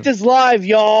 Impact is live,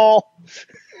 y'all.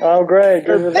 Oh, great.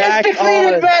 We're back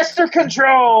Defeated on. Master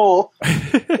Control.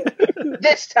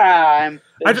 This time.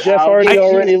 Jeff Hardy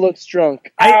already looks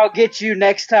drunk. I'll get you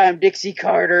next time, Dixie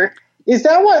Carter. Is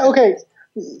that what? Okay.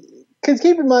 Because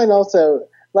keep in mind also,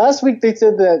 last week they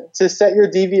said that to set your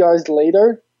DVRs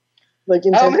later. Like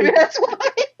intentionally. Maybe that's why.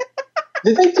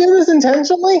 Did they do this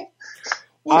intentionally?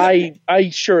 I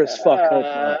sure as fuck hope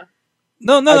not.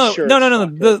 No.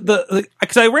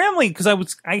 Because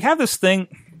I have this thing.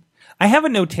 I have a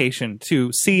notation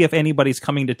to see if anybody's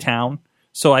coming to town,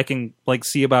 so I can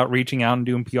see about reaching out and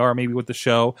doing PR maybe with the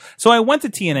show. So I went to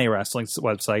TNA Wrestling's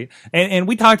website, and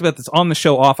we talked about this on the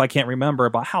show off. I can't remember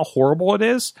about how horrible it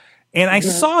is, and I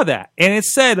saw that, and it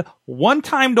said one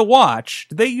time to watch.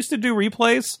 Did they used to do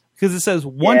replays? Because it says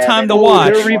one time to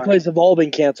watch. Their replays have all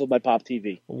been canceled by Pop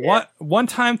TV. One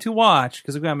time to watch,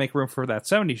 because we got to make room for that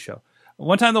 70s show.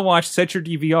 One time to watch, set your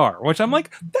DVR, which I'm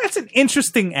like, that's an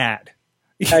interesting ad.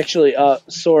 Actually,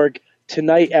 Sorg,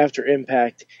 tonight after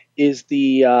Impact is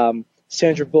the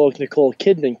Sandra Bullock, Nicole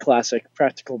Kidman classic,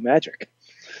 Practical Magic.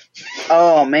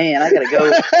 Oh, man, I gotta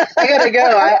go.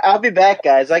 I'll be back,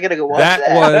 guys. I gotta go watch that.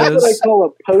 That's what I call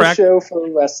a post-show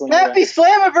for wrestling. Happy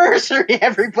Slammiversary,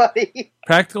 everybody.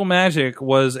 Practical Magic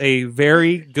was a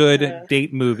very good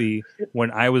date movie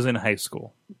when I was in high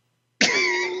school.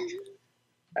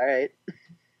 All right.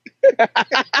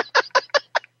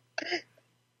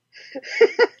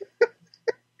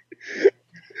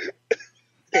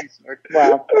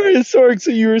 Wow. All right, Sorg,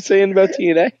 so you were saying about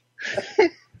TNA?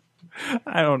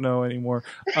 I don't know anymore.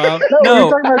 We're talking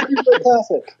about Cruiserweight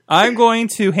Classic. I'm going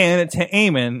to hand it to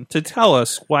Eamon to tell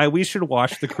us why we should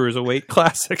watch the Cruiserweight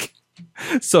Classic,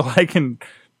 so I can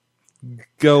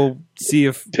go see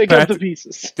if Pick up the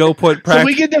pieces. Go put so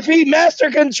we can defeat Master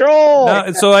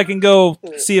Control. So I can go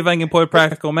see if I can put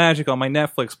Practical Magic on my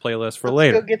Netflix playlist for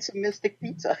later. Go get some Mystic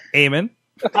Pizza. Eamon.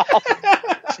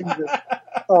 Jesus.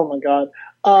 Oh my God.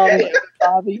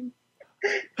 Bobby.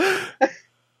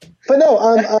 But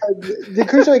no, the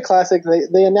Cruiserweight Classic,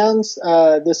 they announced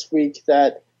this week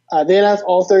that they announced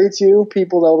all 32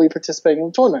 people that will be participating in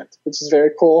the tournament, which is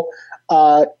very cool.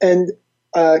 And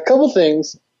a couple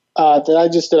things that I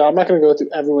just did. I'm not going to go through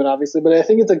everyone, obviously, but I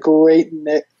think it's a great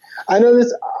mix. I know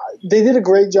they did a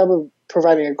great job of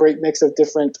providing a great mix of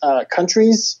different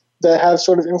countries that have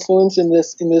sort of influence in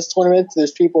this tournament.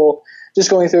 There's people just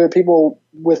going through it, people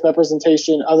with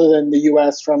representation other than the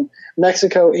U.S. from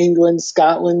Mexico, England,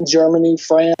 Scotland, Germany,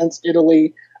 France,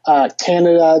 Italy,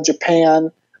 Canada,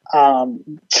 Japan,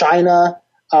 China,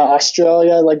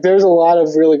 Australia. Like, there's a lot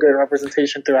of really great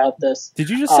representation throughout this. Did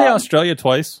you just say Australia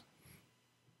twice?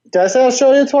 Did I say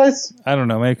Australia twice? I don't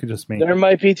know. Maybe it could just me. There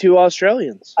might be 2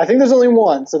 Australians. I think there's only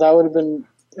one, so that would have been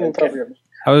inappropriate.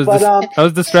 I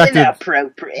was distracted.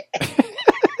 Inappropriate.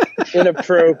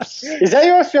 Inappropriate. Is that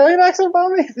your Australian accent,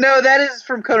 Bobby? No, that is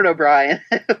from Conan O'Brien.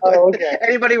 Oh, okay.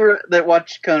 Anybody that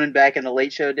watched Conan back in the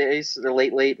late show days, or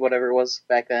late, whatever it was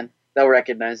back then, they'll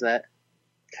recognize that.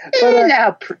 But,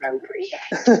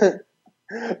 Inappropriate.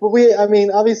 But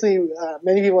obviously,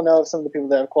 many people know of some of the people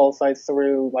that have qualified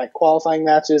through like qualifying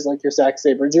matches, like your Zack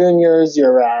Sabre Juniors,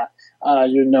 your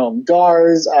Noam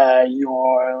Dars,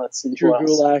 Drew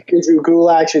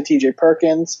Gulak, your TJ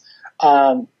Perkins.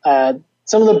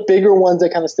 Some of the bigger ones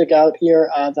that kind of stick out here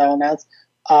that I'll announce.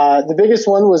 The biggest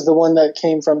one was the one that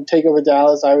came from TakeOver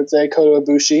Dallas, I would say, Kota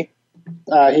Ibushi.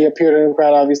 He appeared in the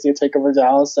crowd, obviously, at TakeOver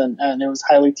Dallas, and it was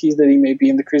highly teased that he may be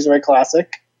in the Cruiserweight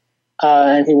Classic,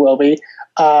 and he will be.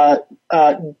 One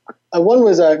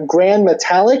was Grand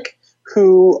Metallic,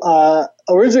 who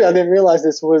originally I didn't realize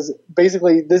this is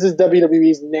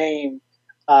WWE's name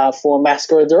for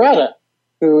Mascara Dorada,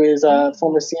 who is a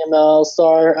former CML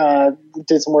star,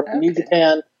 did some work in New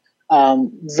Japan.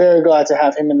 Very glad to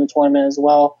have him in the tournament as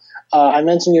well. I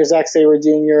mentioned your Zack Sabre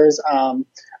Juniors,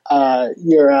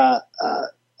 your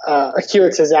Akira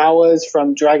Tozawa's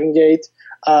from Dragon Gate.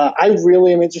 I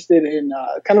really am interested in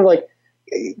kind of like,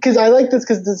 because I like this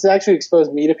because this actually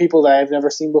exposed me to people that I've never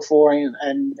seen before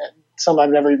and some I've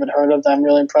never even heard of that I'm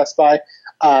really impressed by.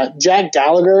 Jack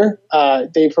Gallagher,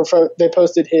 they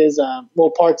posted his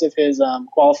parts of his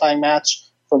qualifying match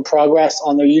from Progress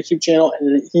on their YouTube channel,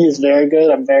 and he is very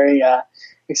good. I'm very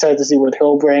excited to see what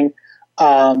he'll bring.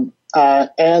 And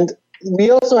we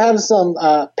also have some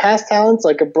past talents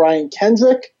like a Brian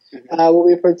Kendrick will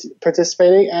be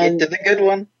participating, and the good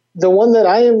one. The one that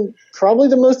I am probably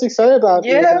the most excited about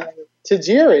is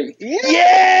Tajiri.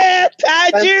 Yeah,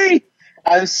 Tajiri!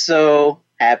 I'm so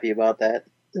happy about that.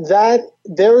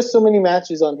 There are so many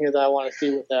matches on here that I want to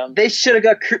see with them. They should have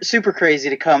got super crazy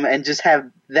to come and just have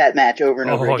that match over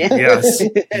and over again. Yes,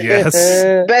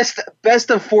 yes. Best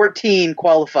of 14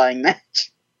 qualifying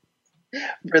match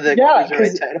for the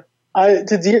Cruiserweight title.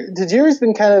 Tajiri's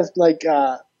been kind of like,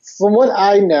 from what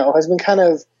I know, has been kind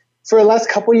of, for the last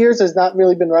couple years, has not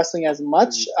really been wrestling as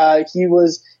much. He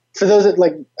was, for those that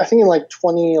I think in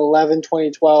 2011,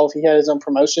 2012, he had his own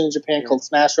promotion in Japan called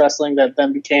Smash Wrestling that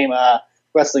then became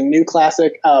Wrestling New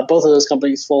Classic. Both of those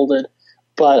companies folded.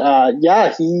 But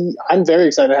I'm very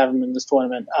excited to have him in this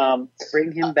tournament.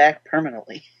 Bring him back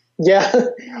permanently. Yeah,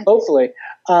 hopefully.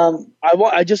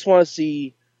 I just want to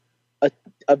see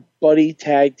a buddy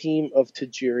tag team of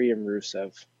Tajiri and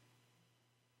Rusev.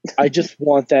 I just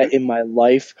want that in my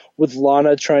life, with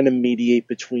Lana trying to mediate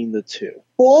between the two.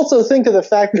 Well, also think of the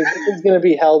fact that it's going to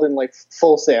be held in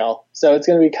Full Sail, so it's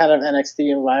going to be kind of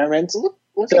NXT environment.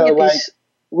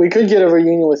 We could get a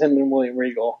reunion with him and William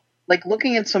Regal.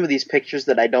 Looking at some of these pictures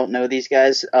that I don't know these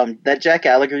guys, that Jack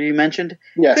Gallagher you mentioned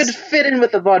could fit in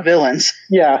with the Vaudevillains.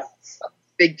 Yeah.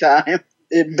 Big time.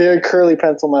 Very curly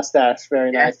pencil mustache.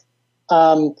 Very nice.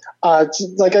 I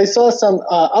saw some,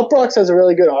 Uprocks has a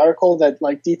really good article that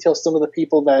details some of the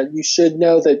people that you should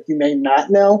know that you may not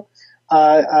know.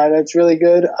 That's really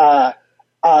good.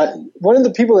 One of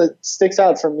the people that sticks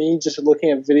out for me just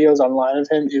looking at videos online of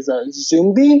him is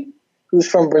Zumbi, who's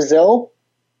from Brazil.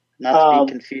 Not to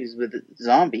be confused with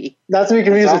Zombie. Not to be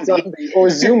confused with Zombie or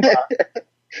Zumba.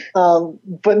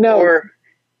 But no.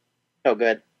 Oh,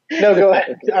 good. No, go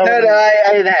ahead.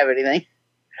 I didn't have anything.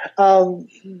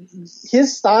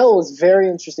 His style was very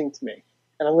interesting to me,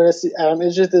 and I'm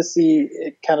interested to see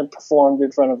it kind of performed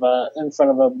in front of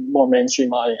a more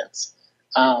mainstream audience.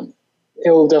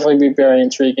 It will definitely be very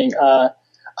intriguing.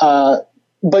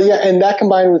 But yeah, and that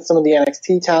combined with some of the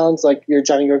NXT talents like your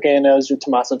Johnny Gargano's, your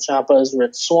Tommaso Ciampa's,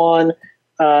 Rich Swann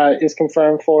is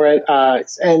confirmed for it,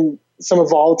 and some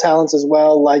Evolve talents as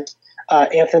well, like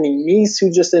Anthony Nese,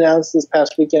 who just announced this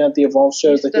past weekend at the Evolve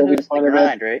shows that he'll be part of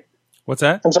it. Right? What's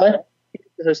that? I'm sorry?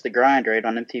 He hosts The Grind, right,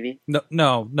 on MTV?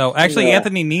 No. Actually,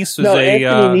 Anthony Nese was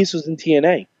Anthony Nese was in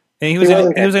TNA. And he was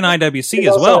in IWC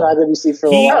as well. In IWC for a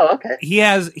while.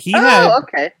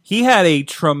 He had a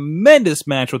tremendous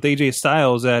match with AJ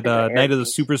Styles at Night of the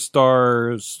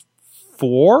Superstars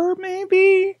 4,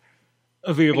 maybe?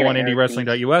 Available on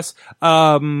IndieWrestling.us.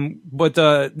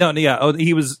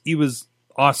 He was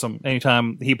awesome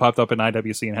anytime he popped up in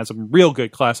IWC and had some real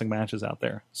good classic matches out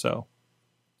there. So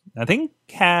I think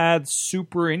had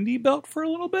Super Indie belt for a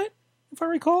little bit, if I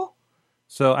recall.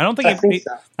 So I don't think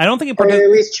so. I don't think Or at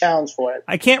least challenge for it.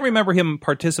 I can't remember him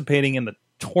participating in the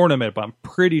tournament, but I'm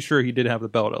pretty sure he did have the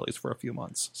belt at least for a few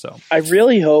months. So I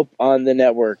really hope on the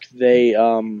network they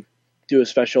do a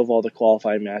special of all the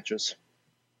qualifying matches.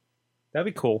 that'd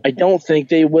be cool. I don't think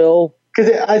they will.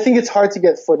 Because I think it's hard to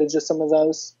get footage of some of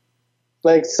those.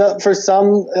 Like, for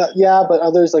some, yeah, but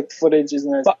others, like, footage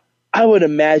isn't as... But I would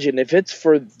imagine if it's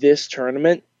for this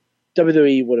tournament,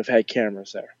 WWE would have had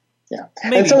cameras there. Yeah.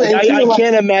 Maybe. And so, I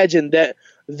can't imagine that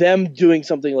them doing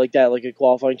something like that, like a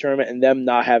qualifying tournament, and them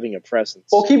not having a presence.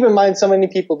 well, keep in mind, some of these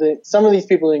people didn't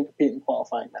compete in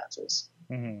qualifying matches.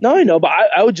 Mhm. No, I know, but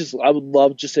I would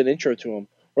love just an intro to them,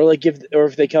 or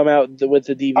if they come out with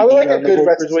the DVD I would like a on the good World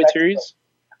Cruiserweight retrospective. series.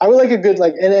 I would like a good,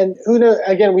 like, and then who knows,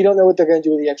 again, we don't know what they're going to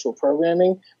do with the actual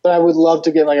programming, but I would love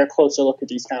to get, like, a closer look at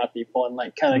these kind of people and,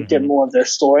 like, kind of get more of their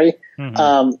story.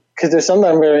 Mhm. Because there's something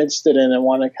I'm very interested in and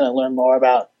want to kind of learn more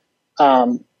about.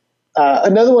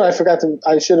 Another one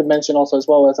I should have mentioned also as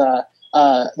well was that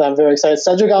I'm very excited.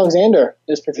 Cedric Alexander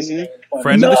is participating.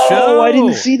 Friend of the show. I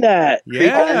didn't see that. Creeping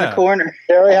in Yeah. the corner.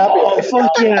 Very happy. Oh,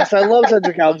 fuck yes. I love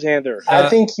Cedric Alexander. I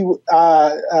think he,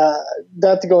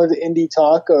 not to go into indie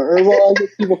talk, or well, I guess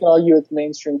people can argue it's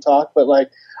mainstream talk, but like,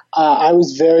 I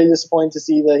was very disappointed to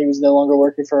see that he was no longer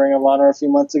working for Ring of Honor a few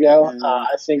months ago.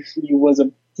 I think he was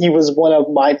one of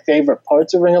my favorite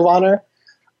parts of Ring of Honor.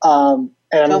 And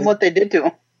Tell them what they did to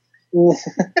him.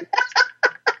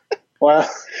 wow.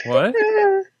 What?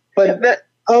 But That-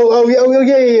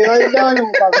 yeah. Now I know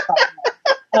what I'm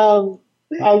talking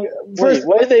about. Wait,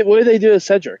 what did they do to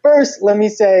Cedric? First, let me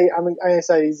say I'm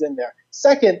excited he's in there.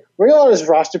 Second, Ring of Honor's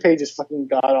roster page is fucking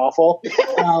god awful.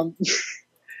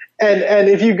 And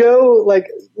if you go like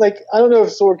I don't know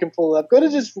if Sword can pull it up. Go to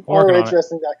just Working on it.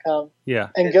 ROHWrestling.com Yeah.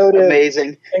 and go to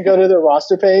Amazing. the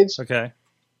roster page. Okay.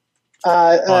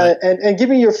 And give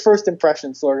me your first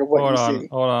impression, Sorg, of what Hold you on. see.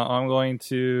 Hold on. I'm going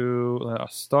to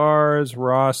stars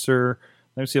roster.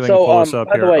 Let me see if I can pull So, this up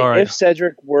by here. the way, All right. if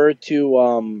Cedric were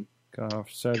to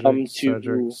Cedric, come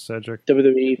to Cedric.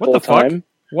 WWE What full the fuck? time,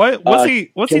 What? What's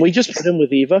he? What's can he? we just put him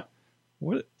with Eva?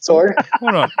 What? Sorg?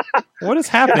 Hold on. What is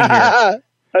happening here?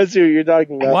 I see what you're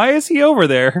talking about. Why is he over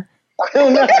there? I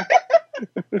don't know.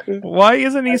 Why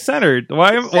isn't he centered?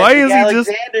 Why is Cedric he just?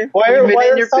 Alexander, Why we've been in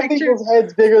are your some picture. people's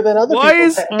heads bigger than other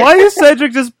people's heads? Why is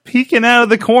Cedric just peeking out of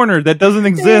the corner that doesn't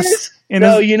exist? In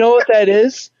No, his, you know what that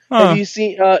is? Huh. Have you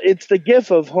seen? It's the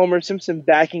GIF of Homer Simpson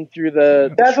backing through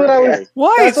the. That's what I was.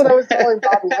 Why? That's what I was telling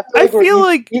Bobby. I feel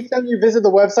like each time you visit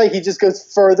the website, he just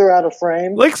goes further out of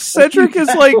frame. Cedric is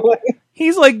like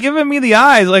he's like giving me the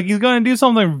eyes, like he's going to do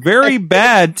something very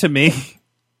bad to me.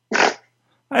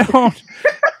 I don't.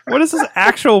 What is this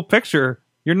actual picture?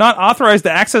 You're not authorized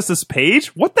to access this page?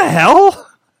 What the hell?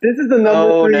 This is the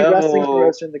number 3 no. wrestling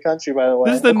promotion in the country, by the way.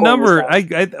 This is the according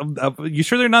to number. some. You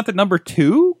sure they're not the number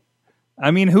 2?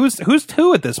 I mean, who's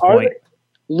 2 at this Are point?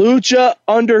 Lucha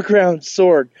Underground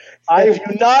Sword. Have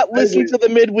you not listened to the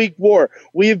Midweek War?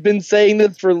 We've been saying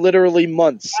this for literally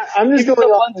months. I'm just Even going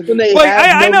the off. ones when they Like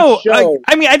have I no know. show.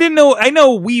 I mean, I didn't know. I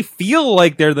know we feel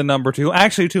like they're the number 2.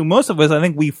 Actually, to most of us, I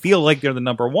think we feel like they're the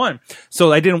number 1.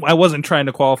 So I wasn't trying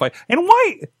to qualify. And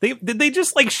why did they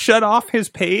just like shut off his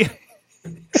page,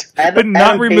 but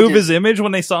not remove his image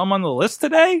when they saw him on the list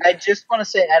today? I just want to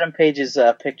say Adam Page's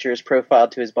picture is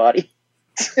profiled to his body.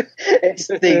 It's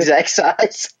the exact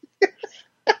size.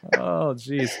 Oh,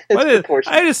 jeez. It's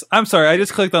proportionate. I'm sorry. I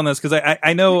just clicked on this because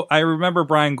I know I remember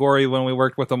Brian Gorey when we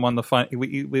worked with him on the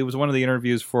it was one of the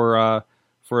interviews for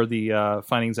the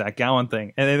Finding Zach Gowen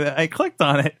thing, and then I clicked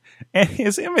on it, and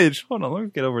his image. Hold on, let me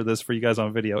get over this for you guys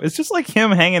on video. It's just like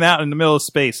him hanging out in the middle of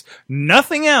space,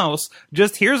 nothing else.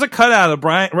 Just here's a cutout of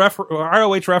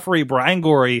ROH referee Brian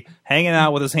Gorey hanging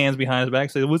out with his hands behind his back,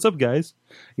 saying, "What's up, guys?"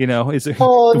 You know,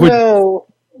 Oh no!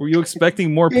 were you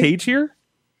expecting more Page here?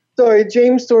 Sorry,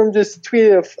 James Storm just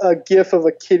tweeted a GIF of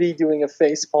a kitty doing a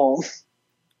face palm.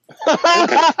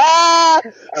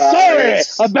 Sorry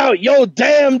about your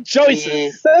damn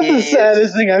choices. That's the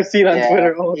saddest thing I've seen on Yeah,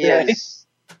 Twitter all day. yes.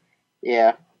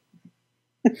 Yeah.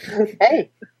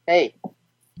 Hey.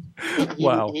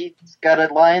 Wow. He's got to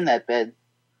lie in that bed.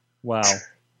 Wow.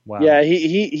 Yeah,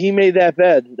 he made that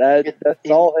bed. That's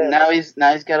all him. Now he's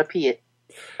got to pee it.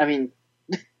 I mean,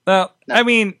 I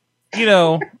mean, you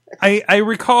know, I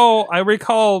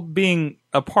recall being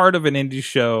a part of an indie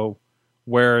show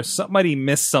where somebody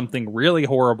missed something really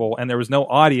horrible and there was no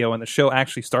audio and the show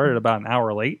actually started about an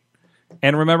hour late.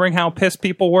 And remembering how pissed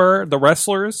people were, the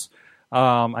wrestlers,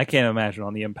 I can't imagine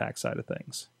on the Impact side of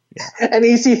things. Yeah. And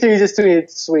EC3 just tweeted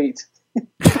sweet.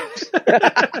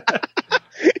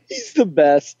 He's the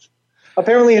best.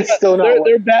 Apparently, it's still not.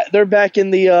 They're back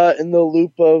in the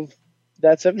loop of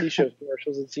that 70s show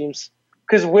commercials. It seems.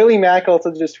 Because Willie Mack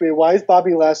also just tweeted, "Why is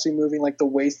Bobby Lashley moving like the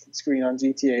wasted screen on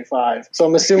GTA 5?" So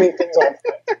I'm assuming things are.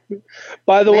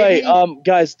 By the way,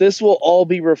 guys, this will all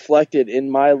be reflected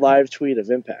in my live tweet of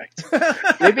Impact.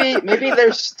 Maybe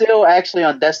they're still actually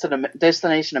on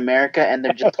Destination America, and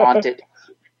they're just haunted.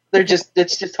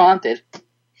 It's just haunted.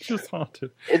 Just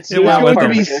haunted. It's Yeah, well, not let part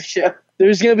them- of the show.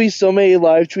 There's gonna be so many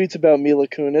live tweets about Mila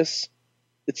Kunis.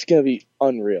 It's gonna be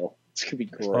unreal. It's gonna be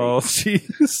great. Oh,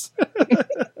 jeez.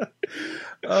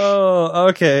 Oh,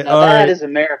 okay. Now All that right. is a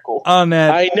miracle. On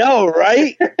that I know,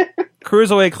 right?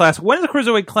 Cruiserweight Classic. When does the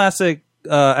Cruiserweight Classic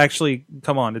actually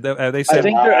come on? Did they say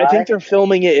I think they're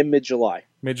filming it in mid-July.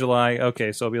 mid-July?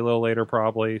 Okay, so it'll be a little later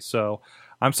probably. So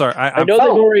I'm sorry. I know they've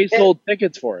already sold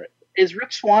tickets for it. Is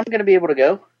Rick Swan going to be able to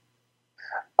go?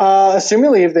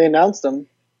 Assumingly, if they announced him.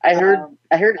 I heard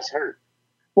he's hurt.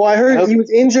 Well, I heard hope- he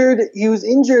was injured. He was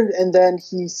injured, and then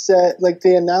he said, like,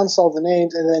 they announced all the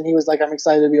names, and then he was like, "I'm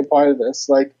excited to be a part of this."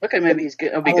 Like, Okay, maybe he's good.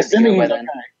 It'll be I'm good to assuming go by he's then.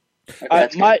 okay. Okay,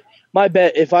 that's good. My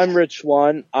bet, if I'm Rich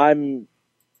Swann, I'm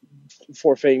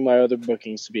forfeiting my other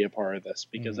bookings to be a part of this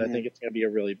because I think it's going to be a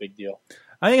really big deal.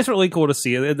 I think it's really cool to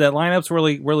see. That lineup's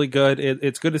really, really good.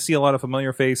 It's good to see a lot of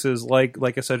familiar faces, like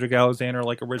a Cedric Alexander,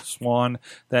 like a Rich Swann,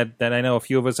 that I know a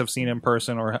few of us have seen in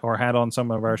person or had on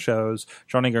some of our shows.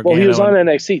 Johnny Gargano. Well, he was on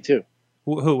NXT too.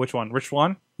 Who? Which one? Rich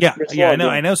Swann? Yeah, Rich yeah. Swann,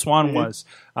 I know Swan Mhm. was,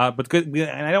 but good.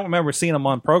 And I don't remember seeing him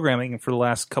on programming for the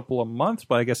last couple of months.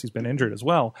 But I guess he's been injured as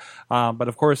well. But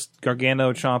of course,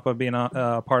 Gargano, Ciampa being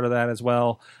a part of that as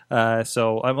well.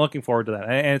 So I'm looking forward to that.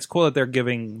 And it's cool that they're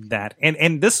giving that.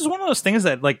 And this is one of those things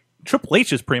that like Triple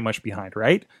H is pretty much behind,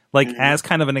 right? Like as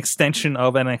kind of an extension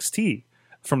of NXT.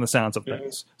 From the sounds of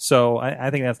things. So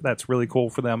I think that's really cool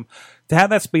for them to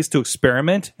have that space to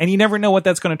experiment, and you never know what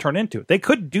that's going to turn into. They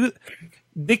could do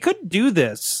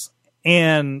this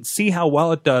and see how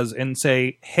well it does and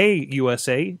say, hey,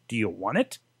 USA, do you want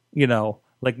it? You know,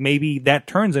 like maybe that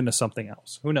turns into something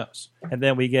else. Who knows? And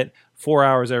then we get 4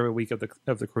 hours every week of the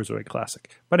Cruiserweight Classic.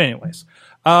 But anyways,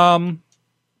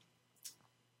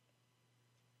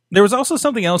 there was also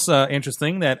something else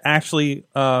interesting that actually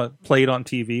played on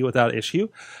TV without issue,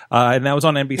 and that was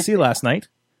on NBC last night.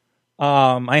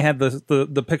 I had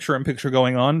the picture-in-picture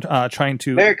going on, trying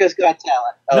to. America's Got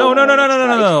Talent.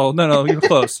 No. You're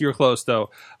close. You're close though.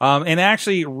 And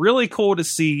actually, really cool to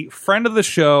see friend of the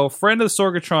show, friend of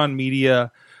Sorgatron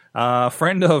Media. He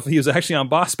was actually on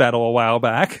Boss Battle a while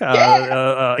back.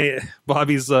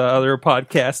 Bobby's other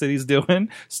podcast that he's doing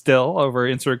still over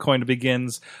Insert Coin to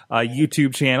Begin's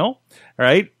YouTube channel. All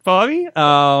right, Bobby.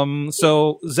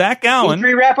 So Zach Gowen.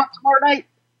 E3 wrap up tomorrow night.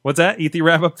 What's that? E3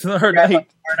 wrap up tomorrow night.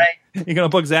 You gonna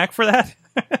book Zach for that?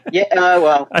 Yeah.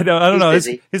 Well, I don't know.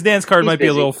 busy. His dance card He's might be a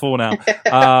busy. little full now.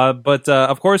 But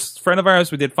of course, friend of ours,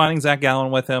 we did Finding Zach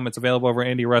Gallen with him. It's available over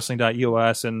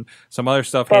IndieWrestling.us and some other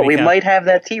stuff. But we handicapped. might have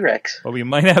that T-Rex. Well, we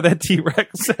might have that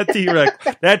T-Rex. That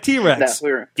T-Rex.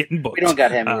 No, getting booked. we don't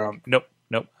got him yet.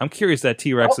 Nope. I'm curious that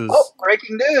T-Rex is.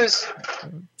 Breaking news.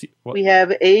 What? We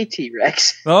have a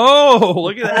T-Rex. Oh,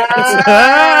 look at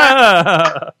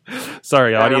that.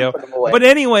 Sorry, audio. put him away. But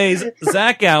anyways,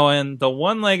 Zach Gowen, the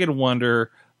one-legged wonder,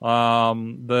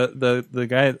 the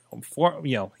guy,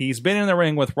 he's been in the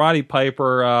ring with Roddy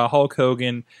Piper, Hulk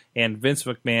Hogan, and Vince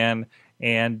McMahon.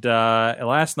 And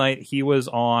last night he was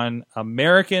on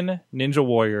American Ninja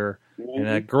Warrior. And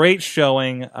a great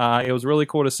showing. It was really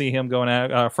cool to see him going out.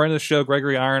 A friend of the show,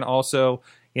 Gregory Iron, also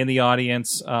in the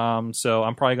audience. So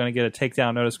I'm probably going to get a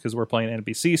takedown notice because we're playing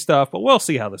NBC stuff, but we'll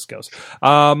see how this goes.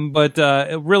 But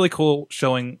a really cool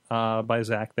showing by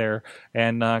Zach there.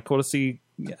 And cool to see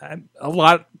a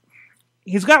lot.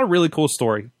 He's got a really cool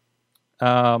story.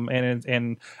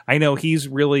 And I know he's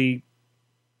really,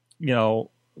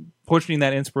 pushing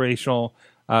that inspirational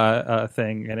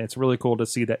thing, and it's really cool to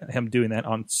see that him doing that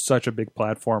on such a big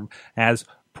platform as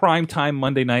primetime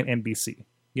Monday night NBC.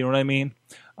 You know what I mean?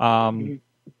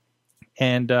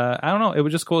 And I don't know, it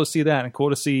was just cool to see that, and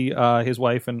cool to see his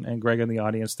wife and Greg in the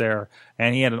audience there.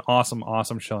 And he had an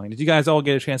awesome showing. Did you guys all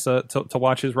get a chance to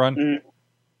watch his run?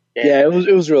 Yeah, it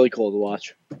was really cool to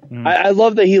watch. I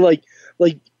love that he like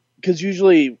because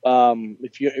usually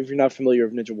if you're not familiar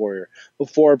with Ninja Warrior,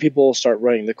 before people start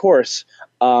running the course,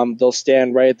 they'll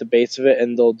stand right at the base of it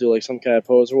and they'll do like some kind of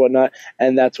pose or whatnot,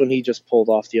 and that's when he just pulled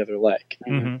off the other leg.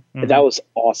 And that was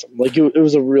awesome. Like it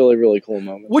was a really, really cool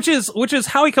moment. Which is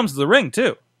how he comes to the ring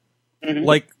too.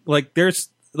 Like there's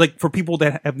like for people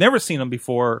that have never seen him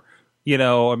before,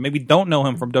 or maybe don't know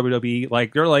him from WWE,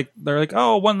 they're like,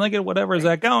 oh, one-legged whatever,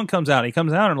 Zach Gowen comes out. He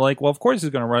comes out and like, well, of course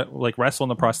he's going to wrestle in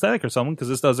the prosthetic or something because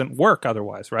this doesn't work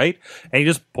otherwise, right? And he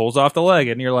just pulls off the leg,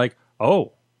 and you're like,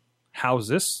 oh, how's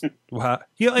this? That's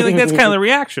kind of the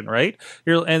reaction, right?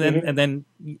 And then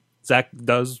Zach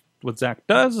does what Zach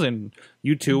does, and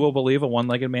you too will believe a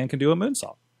one-legged man can do a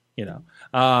moonsault.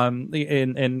 And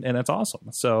that's awesome.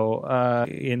 So,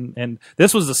 and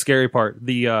this was the scary part,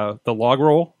 the log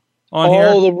roll on here.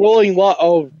 Oh, the rolling log.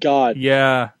 Oh God.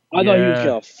 Yeah. I thought he was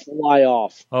gonna fly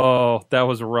off. Oh, that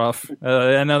was rough.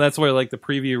 I know that's where the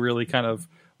preview really kind of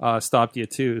stopped you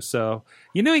too. So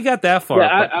you knew he got that far.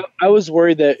 Yeah, I was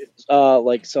worried that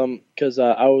because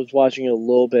I was watching a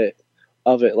little bit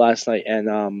of it last night,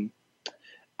 and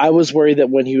I was worried that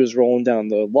when he was rolling down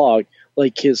the log,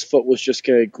 his foot was just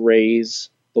going to graze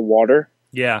the water.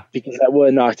 Yeah. Because that would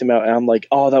have knocked him out. And I'm like,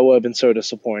 oh, that would have been so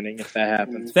disappointing if that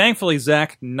happened. Thankfully,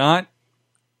 Zach, not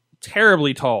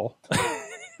terribly tall.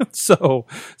 so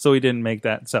he didn't make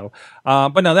that. So,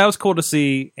 but no, that was cool to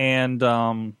see. And,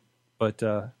 I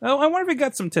wonder if he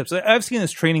got some tips. I've seen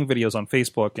his training videos on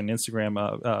Facebook and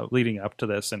Instagram leading up to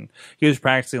this, and he was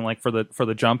practicing for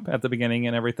the jump at the beginning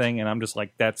and everything. And I'm just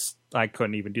like, I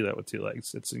couldn't even do that with two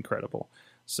legs. It's incredible.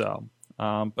 So,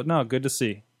 but no, good to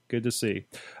see. Good to see.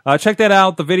 Check that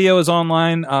out. The video is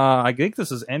online. I think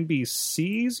this is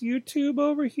NBC's YouTube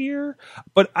over here.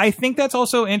 But I think that's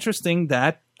also interesting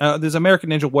that there's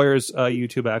American Ninja Warriors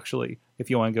YouTube, actually, if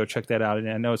you want to go check that out. And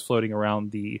I know it's floating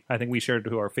around I think we shared it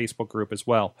to our Facebook group as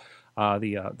well,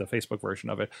 the Facebook version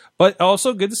of it. But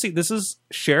also good to see this is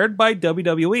shared by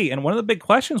WWE. And one of the big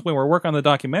questions when we were working on the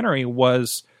documentary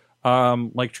was,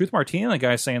 Truth Martini, the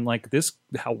guy saying this,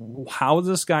 how is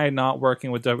this guy not working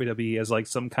with WWE as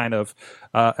some kind of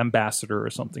ambassador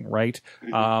or something, right?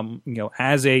 Mm-hmm.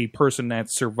 As a person that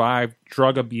survived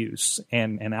drug abuse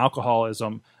and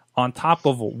alcoholism, on top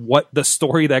of what the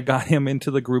story that got him into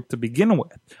the group to begin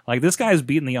with. This guy's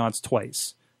beaten the odds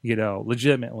twice,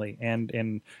 legitimately,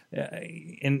 and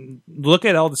look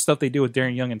at all the stuff they do with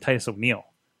Darren Young and Titus O'Neil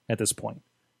at this point.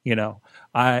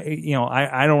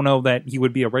 I don't know that he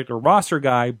would be a regular roster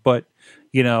guy, but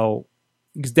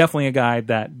he's definitely a guy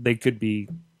that they could be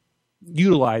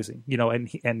utilizing,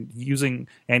 and using,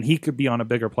 and he could be on a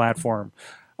bigger platform.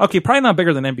 Okay, probably not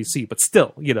bigger than NBC, but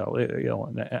still,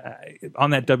 on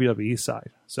that WWE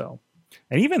side. So,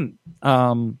 and even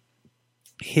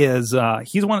he's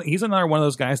another one of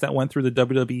those guys that went through the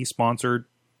WWE sponsored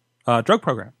drug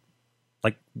program.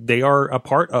 They are a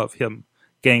part of him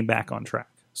getting back on track.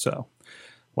 So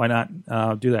why not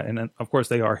do that? And then, of course,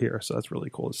 they are here, so that's really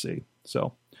cool to see.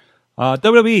 So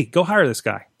WWE, go hire this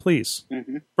guy, please.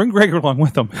 Mm-hmm. Bring Gregor along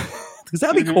with them, because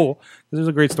that'd be cool. Because there's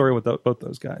a great story with both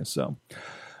those guys. So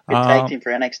good tag team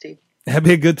for NXT. That'd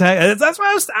be a good tag. That's what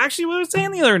I was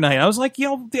saying the other night. I was like,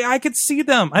 I could see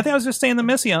them. I think I was just saying to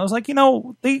Missy. I was like,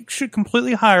 they should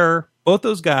completely hire both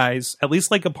those guys, at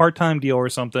least a part-time deal or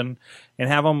something, and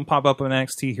have them pop up in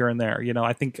NXT here and there.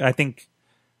 I think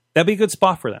that'd be a good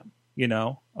spot for them,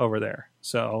 over there.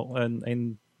 So,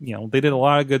 and they did a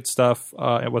lot of good stuff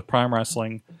with Prime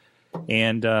Wrestling,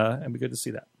 and it'd be good to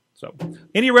see that. So,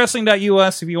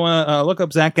 IndieWrestling.us, if you want to look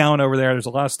up Zach Gowen over there, there's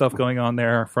a lot of stuff going on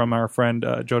there from our friend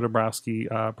Joe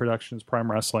Dabrowski Productions,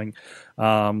 Prime Wrestling. They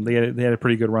had a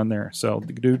pretty good run there, so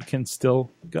the dude can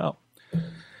still go.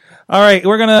 All right,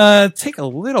 we're going to take a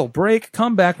little break,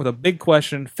 come back with a big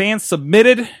question. Fans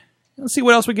submitted. Let's see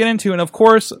what else we get into. And, of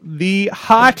course, the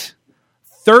hot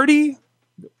 30.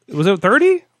 Was it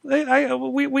 30?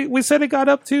 We said it got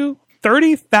up to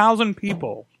 30,000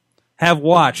 people have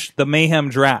watched the Mayhem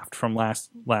draft from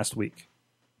last week.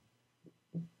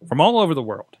 From all over the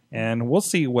world. And we'll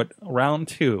see what round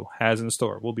 2 has in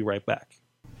store. We'll be right back.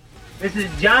 This is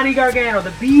Johnny Gargano,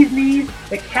 the bee's knees,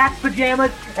 the cat's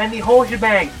pajamas, and the whole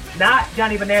shebang. Not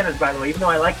Johnny Bananas, by the way, even though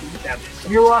I like to eat them.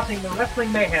 And you're watching the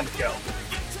Wrestling Mayhem Show.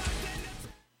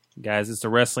 Guys, it's the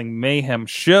Wrestling Mayhem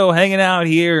Show, hanging out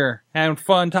here, having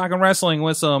fun, talking wrestling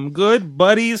with some good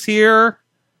buddies here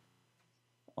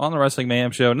on the Wrestling Mayhem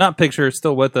Show. Not picture,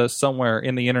 still with us somewhere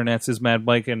in the internets is Mad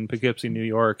Mike in Poughkeepsie, New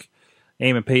York.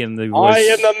 Eamon Payton, the voice. I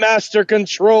am the master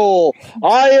control.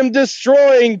 I am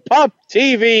destroying Pop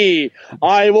TV.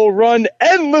 I will run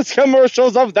endless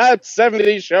commercials of that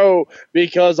 70s show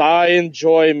because I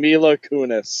enjoy Mila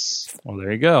Kunis. Well,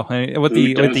 there you go. With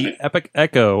the epic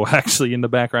echo actually in the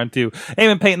background too.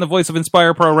 Eamon Payton, the voice of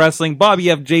Inspire Pro Wrestling.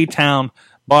 Bobby F. J. Town,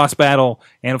 Boss Battle,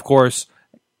 and of course,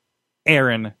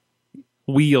 Aaron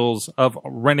Wheels of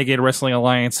Renegade Wrestling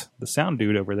Alliance, the sound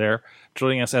dude over there,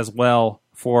 joining us as well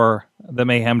for the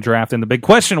Mayhem draft. And the big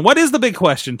question, what is the big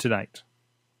question tonight?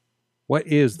 What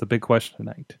is the big question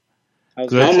tonight?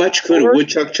 Good. How much could a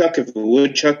woodchuck chuck if a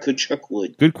woodchuck could chuck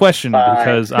wood? Good question,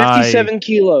 because 57 I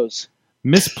kilos.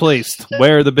 misplaced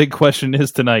where the big question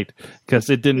is tonight because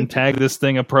it didn't tag this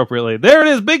thing appropriately. There it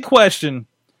is, big question.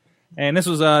 And this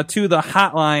was to the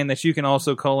hotline that you can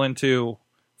also call into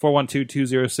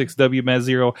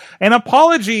 412-206-WMAZ0. And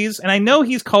apologies, and I know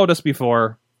he's called us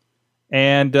before,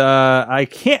 and I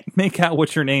can't make out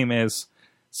what your name is.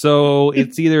 So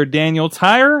it's either Daniel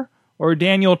Tyre or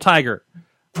Daniel Tiger.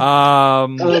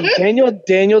 Daniel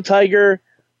Tiger,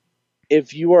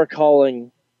 if you are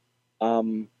calling,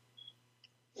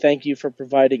 thank you for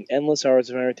providing endless hours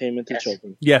of entertainment to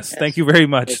children. Yes, thank you very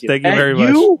much. Thank you very much.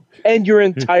 You and your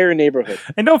entire neighborhood.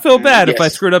 And don't feel bad if I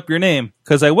screwed up your name,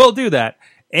 because I will do that.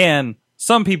 And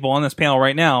some people on this panel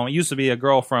right now, it used to be a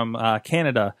girl from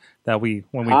Canada that when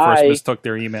we first mistook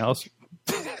their emails.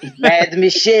 Mad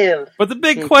Michelle. But the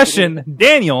big question,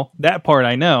 Daniel, that part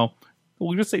I know.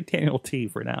 We'll just say Daniel T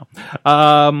for now.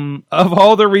 Of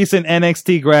all the recent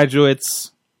NXT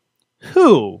graduates,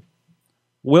 who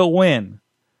will win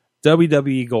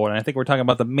WWE Gold? And I think we're talking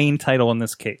about the main title in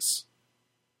this case.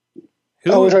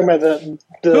 We're talking about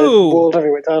the World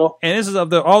Heavyweight title. And this is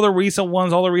of all the recent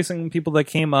ones, all the recent people that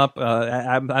came up.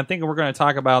 I think we're going to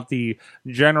talk about the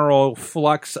general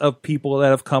flux of people that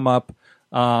have come up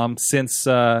since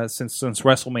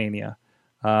WrestleMania.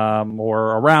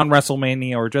 Or around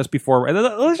WrestleMania, or just before.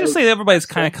 Let's just say everybody's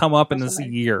kind of come up in this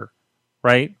year,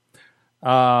 right?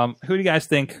 Who do you guys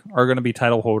think are going to be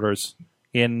title holders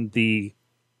in the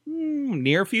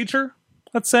near future?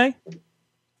 Let's say.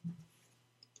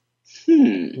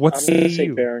 What's I'm going to say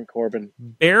Baron Corbin.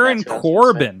 Baron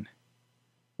Corbin.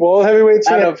 World Heavyweight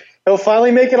champ. He'll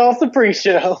finally make it off the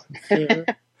pre-show.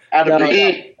 Out of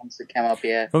the ones that come up,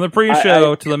 yeah. From the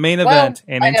pre-show to the main event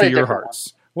and into your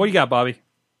hearts. What do you got, Bobby?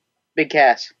 Big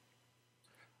Cass.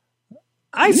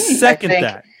 I second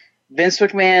that. Vince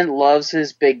McMahon loves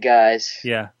his big guys.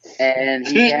 Yeah. And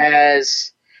he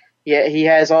has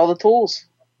all the tools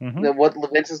that what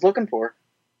Vince is looking for.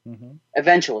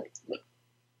 Eventually.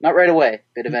 Not right away,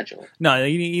 but eventually. No,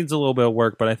 he needs a little bit of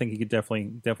work, but I think he could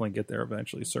definitely get there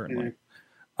eventually, certainly.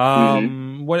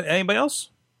 What? Anybody else?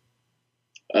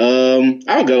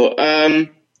 I'll go.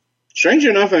 Strange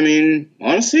enough, I mean,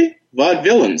 honestly,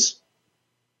 Vaudevillains.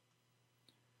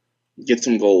 Get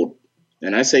some gold.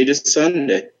 And I say just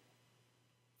Sunday.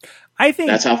 I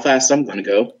think that's how fast I'm going to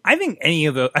go. I think any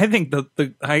of the. I think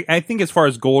I think as far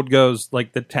as gold goes,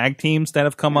 like the tag teams that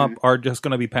have come up are just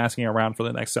going to be passing it around for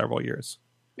the next several years.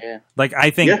 Yeah. Like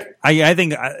I think I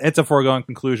think it's a foregone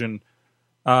conclusion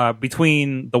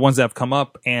between the ones that have come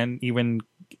up and even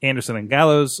Anderson and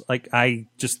Gallows. Like I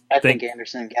think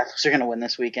Anderson and Gallows are going to win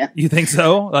this weekend. You think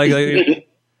so? Like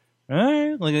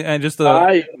I just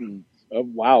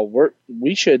wow,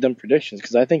 we should have done predictions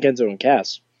because I think Enzo and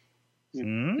Cass.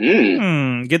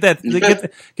 Get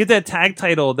that tag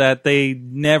title that they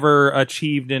never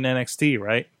achieved in NXT,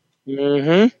 right?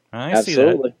 I see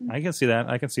that. I can see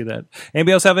that.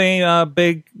 Anybody else have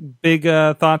any big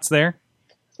thoughts there?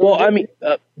 Well, I mean,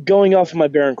 going off of my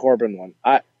Baron Corbin one,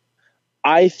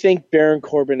 I think Baron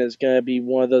Corbin is going to be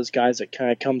one of those guys that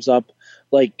kind of comes up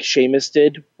like Sheamus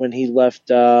did when he left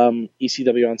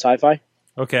ECW on Sci-Fi.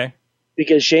 Okay.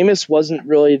 Because Sheamus wasn't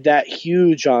really that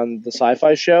huge on the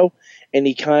Sci-Fi show, and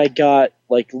he kind of got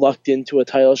like lucked into a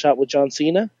title shot with John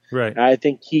Cena. Right. And I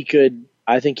think he could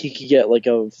get like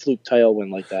a fluke title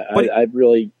win like that. I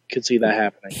really could see that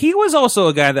happening. He was also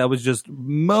a guy that was just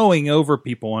mowing over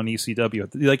people on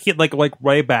ECW, like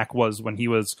Ryback was when he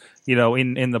was,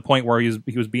 in the point where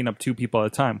he was beating up two people at a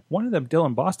time. One of them,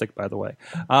 Dylan Bostic, by the way.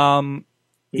 I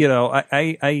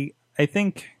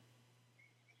think.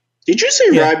 Did you say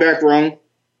Ryback wrong?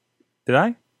 Did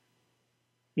I?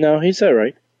 No, he said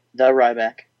right. The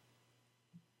Ryback.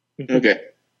 Okay.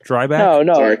 Dryback?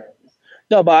 No. Sorry.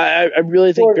 No, but I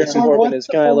really think Baron Corbin is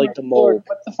kind of like the mold.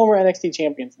 What's the former NXT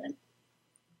champion's name?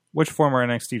 Which former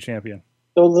NXT champion?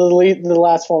 The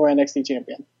last former NXT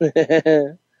champion.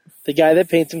 The guy that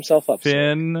paints himself up.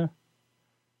 Finn.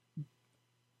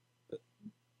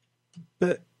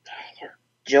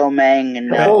 Joe Mang and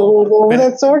what was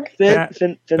that, Sorg?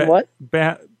 Finn what?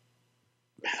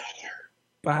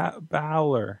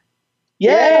 Bowler.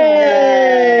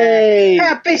 Yay!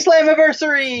 Happy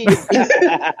Slammiversary!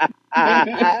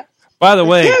 By the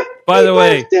way,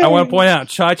 I want to point out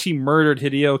Chachi murdered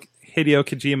Hideo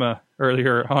Kojima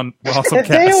earlier on Awesome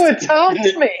Cast. Hideo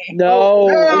attacked me. No,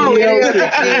 Hideo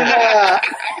Kojima.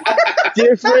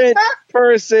 Different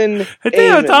person.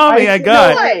 Hideo Tommy, I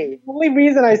got. The only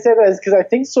reason I said that is because I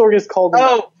think Sorg is called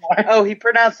him. Oh, he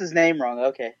pronounced his name wrong.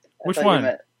 Okay. Which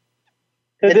one?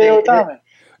 Hideo Tommy.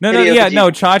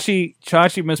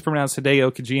 Chachi mispronounced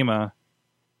Hideo Kojima.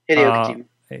 Hideo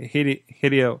Kojima.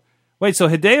 Hideo. Wait, so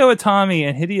Hideo Itami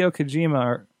and Hideo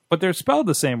Kojima but they're spelled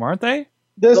the same, aren't they?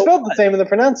 They're spelled the same and they're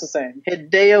pronounced the same.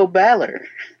 Hideo Balor.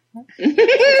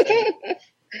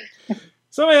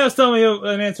 Somebody else tell me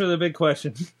an answer to the big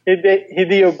question.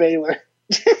 Hideo Baylor.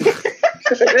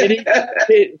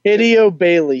 Hideo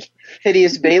Bailey.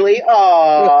 Hideous Bailey.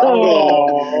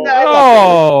 Oh.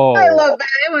 I love Bailey.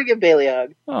 I want to give Bailey a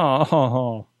hug.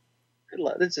 Oh.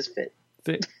 This is fit.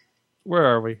 Where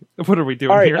are we? What are we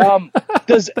doing All right, here?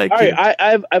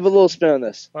 I have a little spin on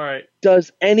this. All right.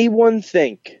 Does anyone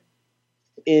think,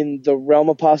 in the realm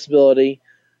of possibility,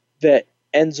 that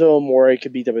Enzo Amore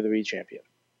could be WWE champion?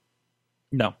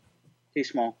 No. He's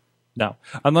small. No.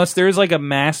 Unless there's like a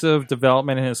massive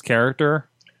development in his character.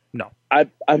 No.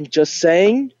 I'm just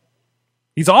saying.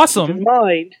 He's awesome.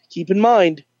 Keep in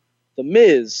mind, The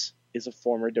Miz is a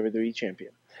former WWE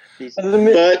champion.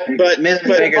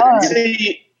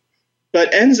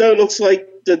 But Enzo looks like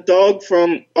the dog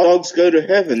from Dogs Go to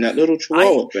Heaven, that little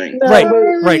chihuahua thing. Right.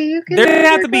 There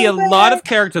have to be a lot of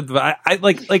character.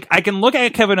 I can look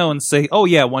at Kevin Owens and say, "Oh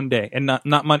yeah, one day," and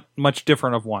not much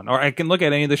different of one. Or I can look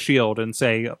at any of the Shield and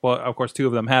say, "Well, of course, two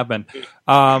of them have been."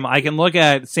 I can look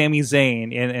at Sami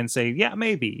Zayn and say, "Yeah,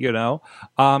 maybe,"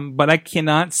 But I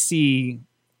cannot see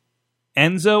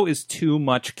Enzo is too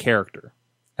much character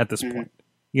at this point.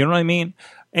 You know what I mean?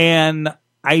 And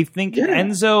I think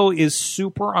Enzo is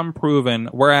super unproven,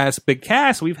 whereas Big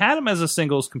Cass, we've had him as a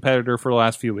singles competitor for the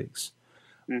last few weeks.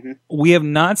 Mm-hmm. We have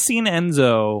not seen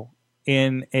Enzo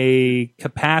in a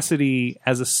capacity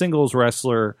as a singles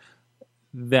wrestler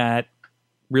that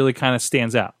really kind of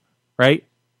stands out, right?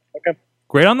 Okay.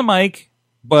 Great on the mic,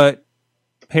 but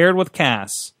paired with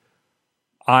Cass,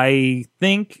 I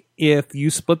think if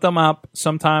you split them up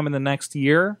sometime in the next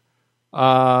year,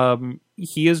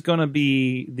 he is going to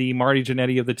be the Marty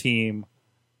Jannetty of the team,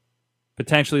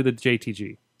 potentially the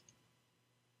JTG.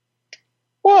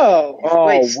 Whoa! Oh,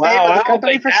 Wait, wow! I don't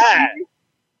think that.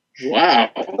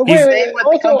 Wow! Stayed with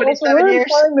the company 7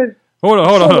 years. Hold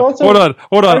on.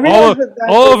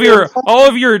 All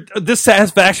of your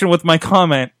dissatisfaction with my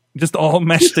comment just all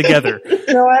meshed together.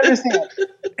 No, I understand.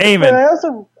 Amen.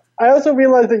 But I also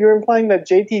realized that you're implying that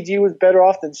JTG was better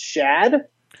off than Shad.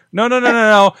 No.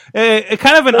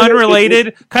 Kind of an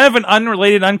unrelated,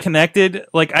 unconnected.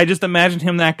 Like I just imagine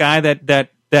him that guy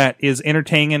that is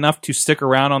entertaining enough to stick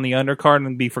around on the undercard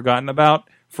and be forgotten about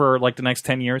for like the next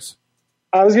 10 years.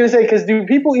 I was going to say, because do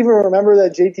people even remember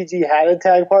that JTG had a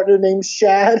tag partner named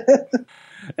Shad? It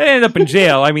ended up in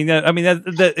jail. I mean,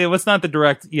 it was not the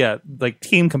direct,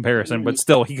 team comparison, but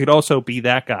still, he could also be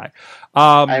that guy.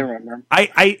 I remember.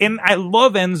 I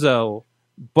love Enzo,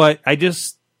 but I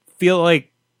just feel like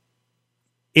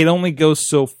it only goes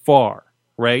so far,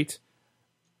 right?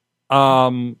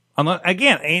 Again,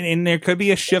 and there could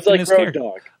be a shift in his character.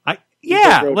 Dog.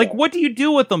 What do you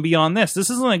do with them beyond this? This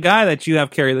isn't a guy that you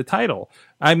have carry the title.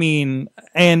 I mean,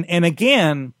 and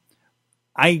again,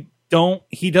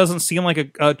 he doesn't seem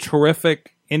like a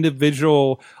terrific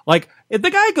individual. Like, if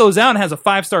the guy goes out and has a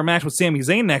 5-star match with Sami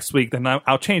Zayn next week, then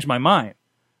I'll change my mind.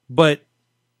 But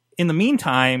in the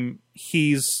meantime,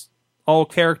 he's all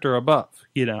character above,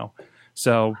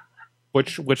 So,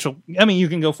 which I mean, you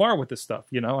can go far with this stuff,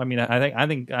 I mean, I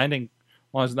think as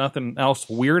long as nothing else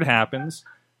weird happens,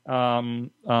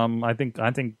 I think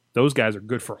those guys are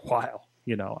good for a while.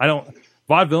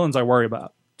 Vaudevillains I worry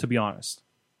about, to be honest.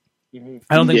 Mm-hmm.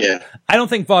 I don't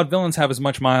think Vaudevillains have as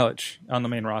much mileage on the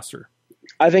main roster.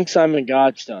 I think Simon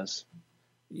Gotch does.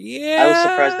 Yeah, I was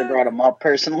surprised they brought him up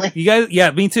personally. You guys,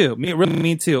 yeah, me too.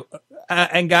 Me too.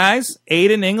 And guys,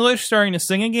 Aiden English starting to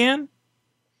sing again.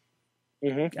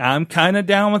 Mm-hmm. I'm kind of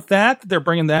down with that. They're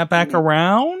bringing that back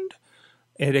around.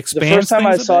 It expands. The first time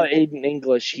I saw Aiden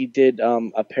English, he did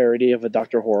a parody of a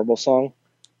Dr. Horrible song,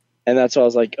 and that's why I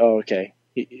was like, "Oh, okay,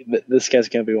 this guy's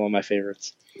gonna be one of my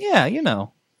favorites." Yeah, I think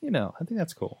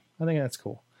that's cool.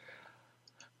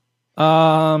 I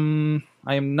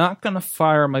am not gonna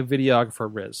fire my videographer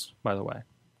Riz. By the way,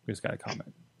 we just got a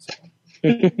comment. So,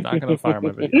 not gonna fire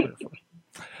my videographer.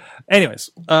 Anyways,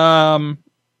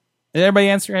 did everybody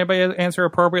answer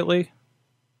appropriately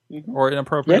or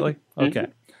inappropriately? Yeah. Okay.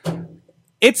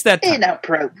 It's that time.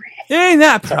 Inappropriate.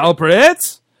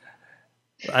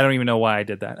 I don't even know why I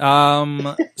did that.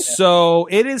 So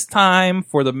it is time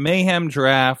for the Mayhem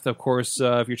draft. Of course,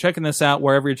 if you're checking this out,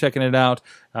 wherever you're checking it out,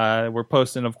 we're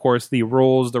posting, of course, the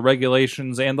rules, the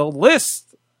regulations, and the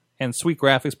list and sweet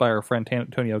graphics by our friend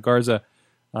Antonio Garza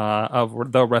of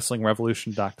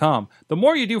TheWrestlingRevolution.com. The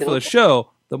more you do for the show,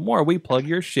 the more we plug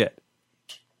your shit.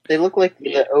 They look like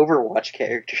the Overwatch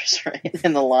characters, right,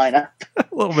 in the lineup.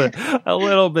 a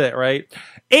little bit, right?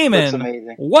 That's Eamon,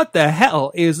 amazing. what the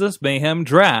hell is this Mayhem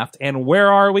draft, and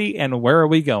where are we, and where are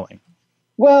we going?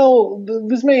 Well,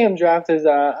 this Mayhem draft is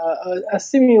a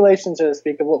simulation, so to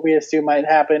speak, of what we assume might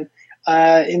happen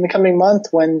in the coming month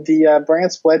when the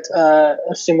brand split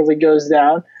assumedly goes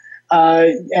down.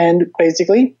 And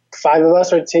basically, 5 of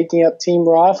us are taking up Team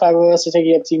Raw, 5 of us are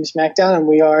taking up Team SmackDown, and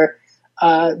we are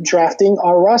drafting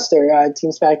our roster. Team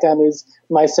SmackDown is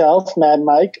myself, Mad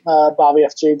Mike, Bobby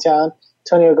F. J. Town,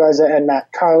 Tonio Garza, and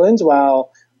Matt Carlins,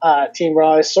 while Team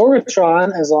Raw is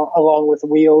Sorgatron, along with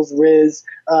Wheels, Riz,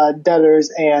 Dutters,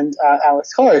 and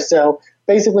Alex Carr. So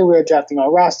basically, we're drafting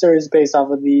our rosters based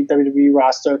off of the WWE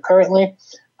roster currently.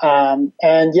 And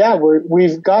yeah,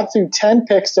 we've got through 10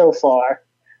 picks so far.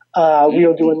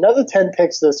 We'll do another 10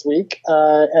 picks this week.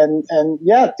 And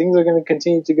yeah, things are going to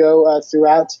continue to go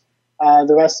throughout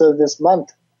the rest of this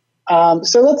month.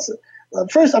 So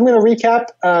first, I'm going to recap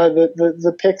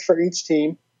the picks for each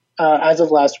team as of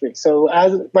last week. So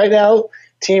right now,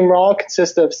 Team Raw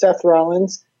consists of Seth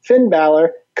Rollins, Finn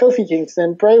Balor, Kofi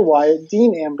Kingston, Bray Wyatt,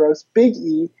 Dean Ambrose, Big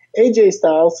E, AJ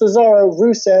Styles, Cesaro,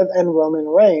 Rusev, and Roman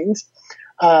Reigns.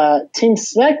 Team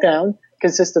SmackDown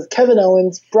consists of Kevin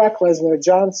Owens, Brock Lesnar,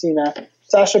 John Cena,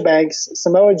 Sasha Banks,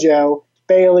 Samoa Joe,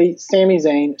 Bayley, Sami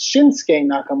Zayn, Shinsuke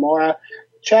Nakamura,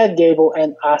 Chad Gable,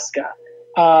 and Asuka.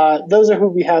 Those are who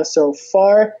we have so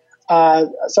far.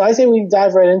 So I say we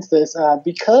dive right into this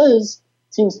because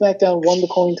Team SmackDown won the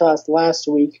coin toss last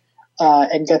week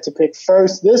and got to pick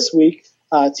first this week.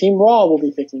 Team Raw will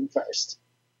be picking first.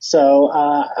 So,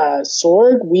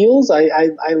 Sorg, Wheels, I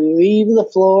leave the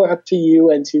floor up to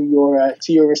you and to your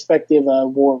respective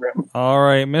war room. All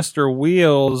right, Mr.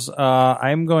 Wheels,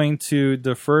 I'm going to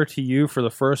defer to you for the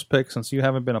first pick since you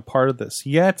haven't been a part of this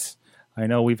yet. I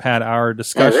know we've had our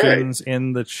discussions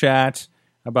in the chat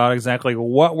about exactly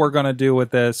what we're going to do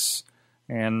with this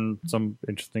and some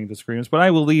interesting disagreements, but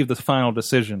I will leave the final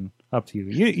decision up to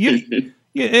you.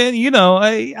 You know,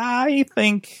 I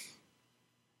think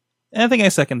I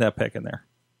second that pick in there.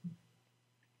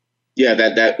 Yeah,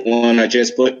 that one I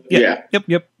just put. Yeah.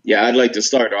 Yep. Yeah, I'd like to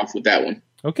start off with that one.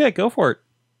 Okay, go for it.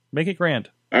 Make it grand.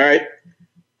 All right.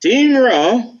 Team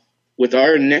Raw, with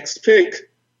our next pick,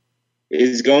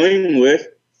 is going with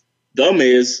The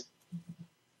Miz.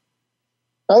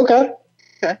 Okay.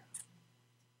 The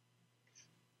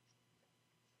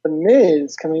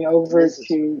Miz coming over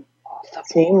to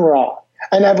Team Raw.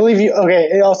 And I believe you,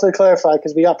 it also clarified,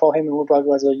 because we got Paul Heyman with Brock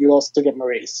Lesnar, you also get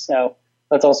Maurice. So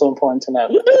that's also important to know.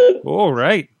 All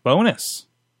right. Bonus.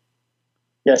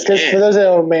 Yes, because for those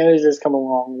that managers come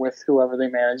along with whoever they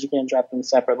manage, you can't drop them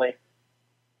separately.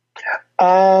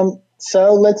 So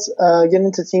let's get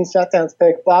into Team SmackDown's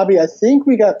pick. Bobby, I think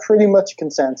we got pretty much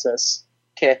consensus.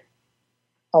 Okay.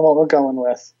 On what we're going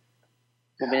with.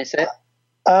 Want me to say it?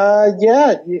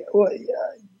 Yeah.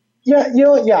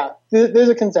 There's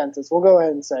a consensus. We'll go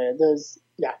ahead and say it.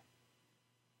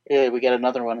 Yeah, we got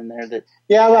another one in there that.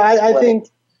 Yeah, but I think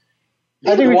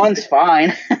one's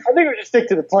fine. I think we just stick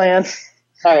to the plan.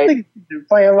 All right. I think we stick to the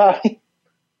plan, Bobby.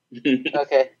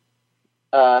 Okay.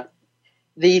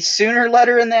 The sooner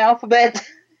letter in the alphabet.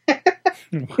 Yeah,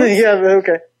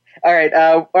 okay. All right.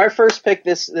 Our first pick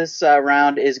this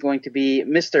round is going to be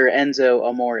Mr. Enzo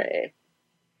Amore.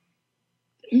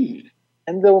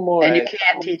 Enzo Amore. And you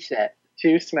can't teach that.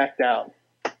 To SmackDown.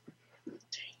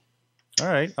 All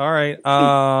right.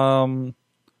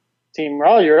 Team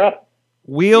Raw, you're up.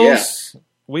 Wheels.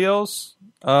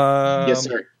 Yes,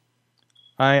 sir.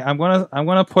 I'm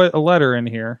gonna put a letter in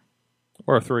here,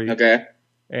 or 3. Okay.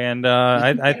 And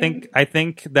I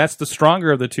think that's the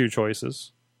stronger of the two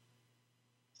choices.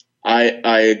 I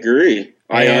agree.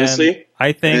 I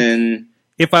think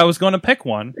if I was going to pick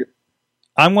one,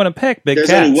 I'm going to pick Big Cass.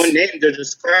 There's only one name to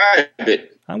describe it.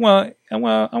 I'm going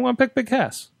to pick Big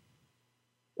Cass.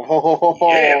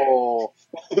 Oh,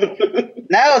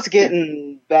 now it's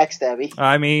getting backstabby.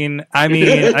 I mean,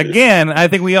 again, I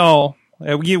think we all.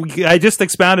 I just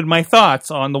expounded my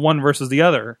thoughts on the one versus the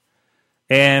other,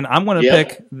 and I'm going to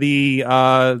pick the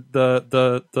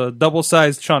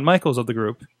double-sized Shawn Michaels of the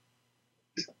group.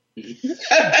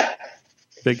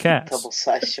 Big Cass.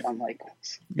 Double-sized Shawn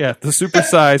Michaels. Yeah, the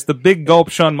supersized, the big gulp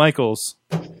Shawn Michaels.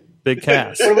 Big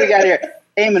Cass. What do we got here?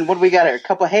 Eamon, what do we got here?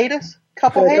 Couple haters?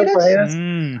 Couple haters?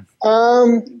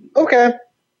 Okay.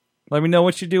 Let me know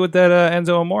what you do with that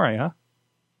Enzo Amore, huh?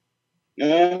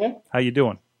 Uh-huh. How you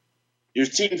doing? Your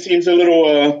team seems a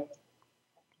little,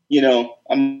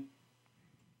 I'm...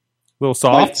 little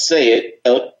soft? Might say it.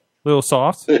 Little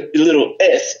soft? A little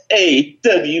SAWFT.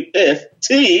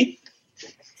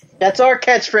 That's our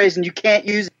catchphrase, and you can't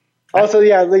use it. Also,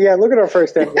 yeah. Look at our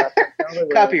first thing.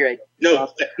 Copyright. No.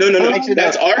 Actually,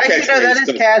 That's no. our Actually, no, that is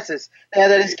catchphrase. Cass's. Yeah,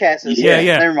 that is Cass's.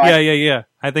 Yeah. Never mind. Yeah.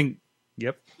 I think.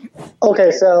 Okay,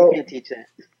 You so can't teach that.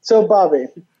 Bobby,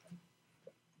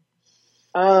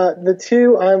 the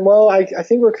two. I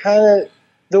think we're kind of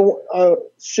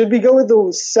should we go with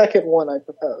the second one I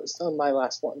proposed on my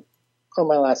last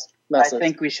message? I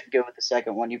think we should go with the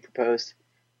second one you proposed.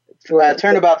 Right.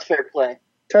 Turnabout's fair play.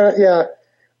 I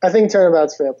think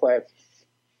turnabout's fair play.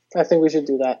 I think we should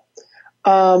do that.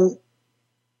 Our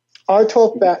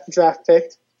 12th draft pick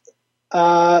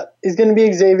is going to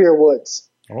be Xavier Woods.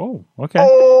 Oh, okay.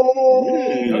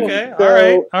 Okay,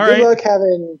 So, all right. Good luck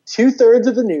having 2/3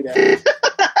 of the New Day.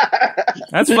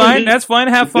 That's fine.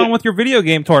 Have fun with your video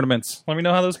game tournaments. Let me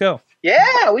know how those go.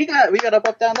 Yeah, we got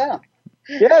up, down, down.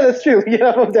 Yeah, that's true. We get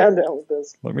up, down with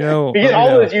this. Let me know. We get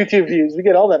all those YouTube views. We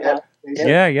get all that.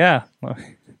 Yeah.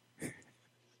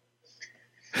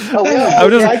 Oh,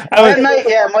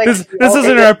 Mike. This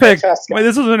isn't our pick.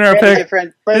 This isn't our pick.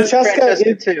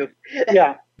 Francesca too.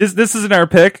 Yeah. This isn't our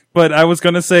pick, but I was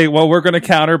going to say, well, we're going to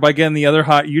counter by getting the other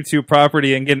hot YouTube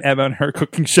property and getting Emma on her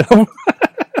cooking show. Not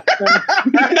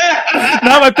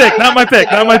my pick,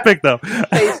 though.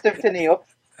 Taste of Tennille.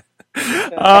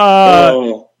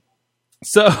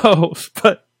 So,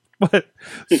 but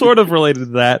sort of related to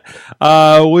that,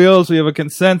 Wheels, we have a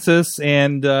consensus,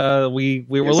 and we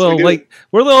were a little late.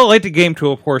 We're a little late to game to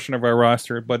a portion of our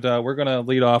roster, but we're going to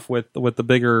lead off with the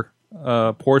bigger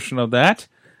portion of that.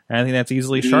 And I think that's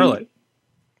easily Charlotte.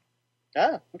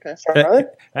 Oh, okay.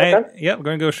 Charlotte? Yeah, we're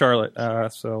going to go Charlotte.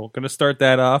 So going to start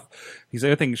that off. Because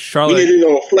I think Charlotte... We need a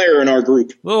little flair in our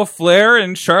group. A little flair,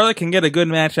 and Charlotte can get a good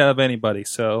match out of anybody.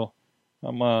 So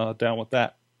I'm down with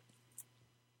that.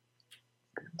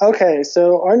 Okay,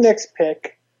 so our next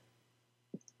pick.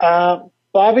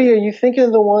 Bobby, are you thinking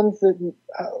of the ones that...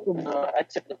 I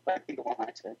think the one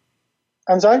I said.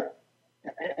 I'm sorry?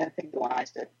 I think the one I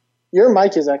said. Your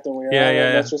mic is acting weird.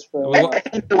 Yeah. That's just for... I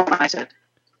think the one I said.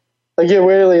 Like you're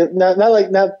really not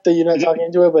that you're not talking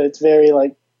into it, but it's very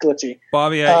like glitchy.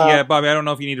 Bobby, Bobby, I don't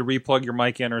know if you need to replug your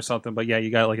mic in or something, but yeah, you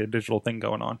got like a digital thing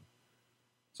going on.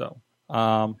 So,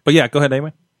 but yeah, go ahead,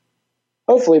 Damon.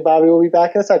 Hopefully, Bobby will be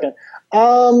back in a second.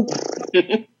 Bobby,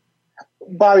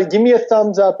 give me a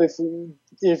thumbs up if we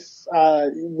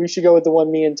should go with the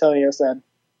one me and Antonio said.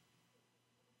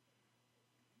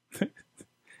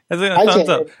 As in a thumbs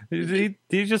up. Did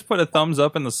you just put a thumbs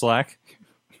up in the Slack?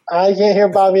 I can't hear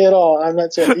Bobby at all. I'm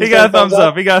not sure. He got a thumbs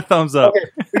up. He got a thumbs up. Okay,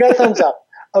 we got a thumbs up.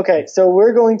 Okay, so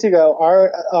we're going to go.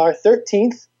 Our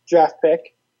 13th draft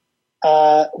pick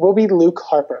will be Luke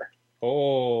Harper.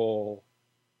 Oh.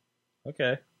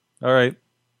 Okay. All right.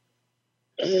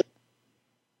 Yep.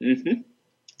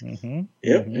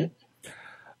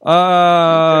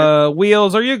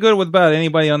 Wheels, are you good with about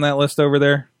anybody on that list over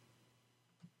there?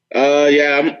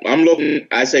 Yeah, I'm looking.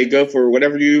 I say go for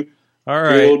whatever you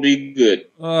feel will be good.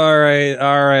 All right.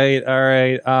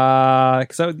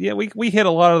 So yeah, we hit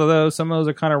a lot of those. Some of those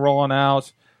are kind of rolling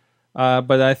out,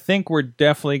 but I think we're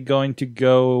definitely going to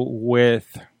go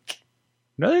with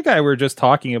another guy we were just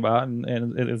talking about,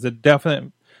 and it is a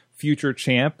definite future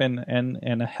champ and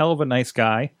a hell of a nice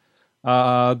guy,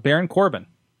 Baron Corbin.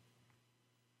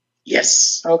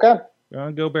 Yes. Okay. We're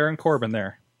gonna go Baron Corbin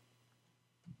there.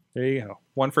 There you go.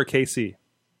 One for KC.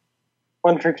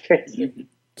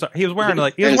 So he was wearing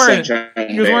a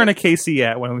KC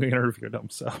hat when we interviewed him.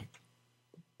 So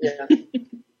yeah.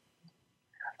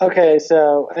 Okay,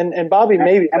 so and Bobby,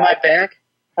 maybe am I back?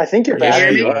 I think you're back.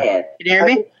 Can you hear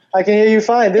me? I can hear you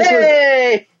fine.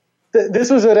 This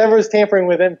was whatever's tampering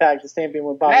with Impact is tampering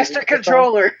with Bobby. Master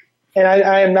controller. And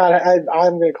I am not.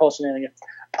 I'm going to call shenanigans.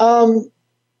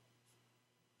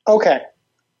 Okay.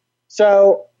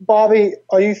 So, Bobby,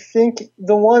 are you think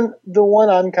the one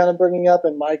I'm kind of bringing up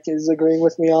and Mike is agreeing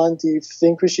with me on? Do you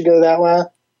think we should go that way?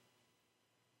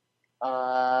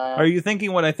 Are you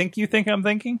thinking what I think you think I'm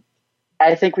thinking?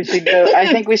 I think we should go. I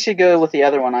think we should go with the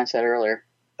other one I said earlier.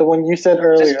 The one you said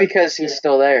earlier. Just because he's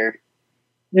still there.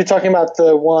 You're talking about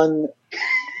the one.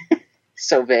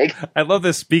 So vague. I love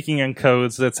this speaking in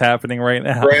codes that's happening right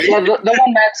now. Right. Well, the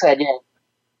one Matt said, yeah.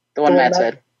 The one Matt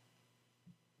said.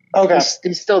 Okay.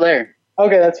 He's still there.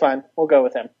 Okay, that's fine. We'll go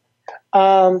with him.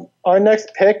 Our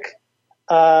next pick is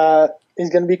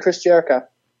going to be Chris Jericho.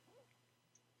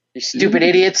 You stupid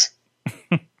idiots.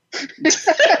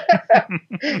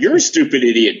 You're a stupid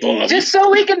idiot, Bob. Just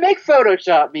so we can make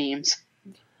Photoshop memes.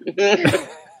 The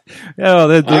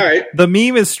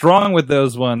meme is strong with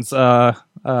those ones.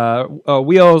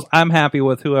 Wheels, I'm happy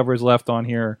with whoever's left on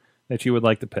here that you would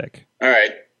like to pick. All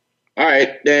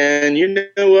right. Then you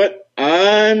know what?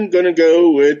 I'm going to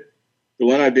go with the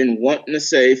one I've been wanting to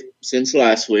say since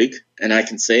last week, and I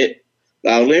can say it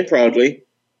loudly and proudly,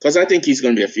 because I think he's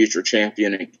going to be a future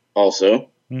champion also.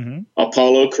 Mm-hmm.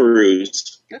 Apollo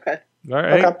Crews. Okay. All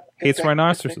right. Okay. Hates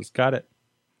rhinoceroses. Got it.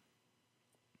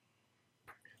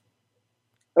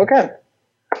 Okay.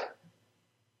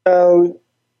 So,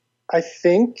 I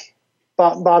think,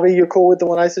 Bobby, you're cool with the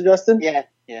one I suggested? Yeah.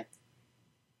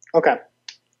 Okay.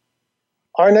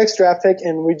 Our next draft pick,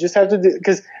 and we just have to do,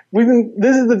 because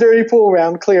this is the dirty pool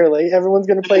round, clearly. Everyone's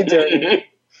going to play dirty.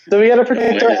 So we got to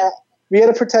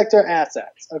protect our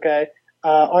assets, okay?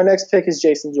 Our next pick is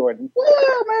Jason Jordan. Woo,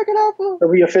 American Alpha. So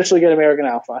we officially get American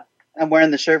Alpha. I'm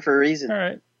wearing the shirt for a reason. All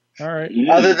right.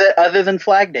 Other than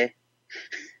Flag Day,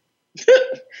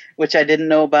 which I didn't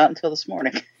know about until this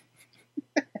morning.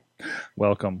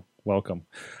 Welcome.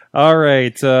 All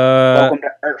right. Welcome to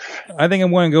Earth. I think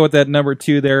I'm going to go with that number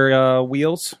 2 there,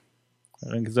 Wheels. I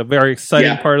think it's a very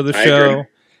exciting part of the I show. agree.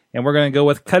 And we're going to go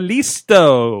with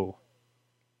Kalisto.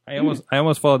 I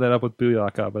almost followed that up with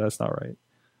Booyaka, but that's not right.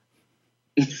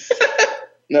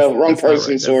 No, wrong That's not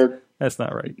person, right. Sorg. That's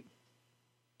not right.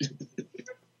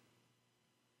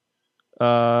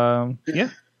 Yeah,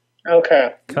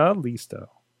 Okay. Kalisto,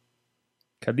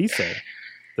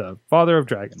 the father of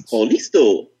dragons. Oh,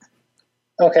 listo.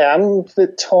 Okay, I'm a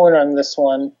bit torn on this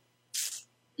one.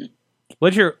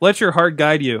 Let your heart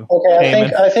guide you. Okay,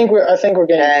 Eamon. I think we're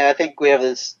getting. Yeah, I think we have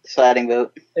this deciding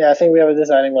vote. Yeah, I think we have a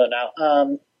deciding vote now.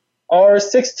 Our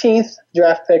 16th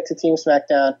draft pick to Team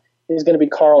SmackDown is going to be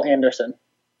Carl Anderson.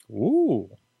 Ooh.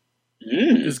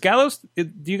 Mm. Is Gallows? Do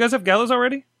you guys have Gallows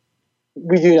already?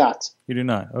 We do not. You do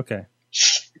not. Okay.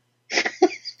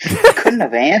 Couldn't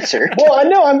have answered. Well, I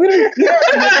know I'm going to.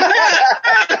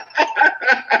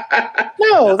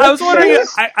 No, I was wondering.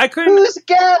 I couldn't. Who's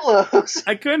Gallows?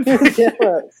 I couldn't.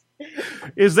 Yes.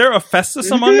 Is there a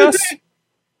Festus among us?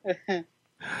 All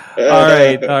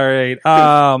right.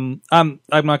 I'm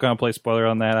not going to play spoiler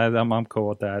on that. I'm cool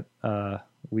with that.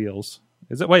 Wheels.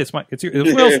 Is it? Wait, it's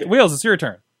Wheels. Wheels. It's your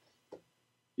turn.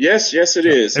 Yes, it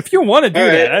is. If you want to do All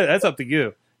that, right. that's up to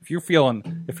you. If you're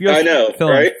feeling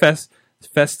right?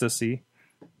 festus-y.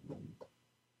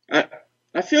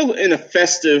 I feel in a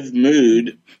festive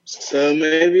mood, so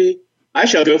maybe I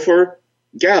shall go for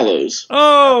Gallows.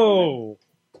 Oh.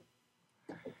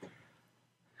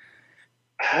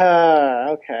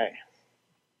 Okay.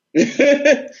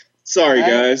 Sorry,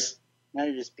 guys. Now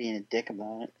you're just being a dick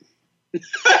about it.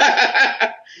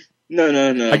 No.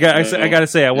 I got to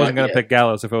say, I wasn't Not going to yet. pick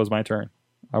Gallows if it was my turn.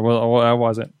 I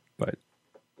wasn't, but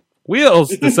Wheels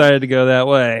decided to go that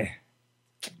way.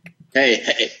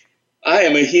 Hey, I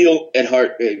am a heel at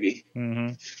heart, baby.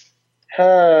 Mm-hmm.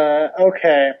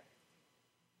 Okay.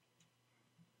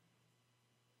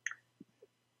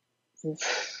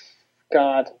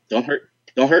 God. Don't hurt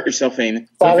yourself, Eamon.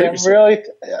 Bobby, Don't hurt yourself. really?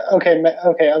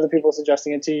 Okay, other people are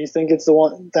suggesting it too. You think it's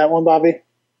that one, Bobby?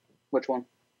 Which one?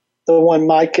 The one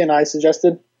Mike and I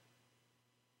suggested?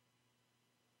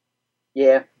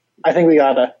 Yeah. I think we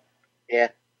gotta. Yeah.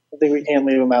 I think we can't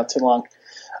leave him out too long.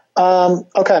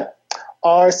 Okay.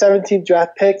 Our 17th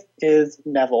draft pick is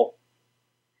Neville.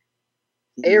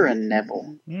 Aaron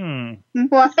Neville. Hmm.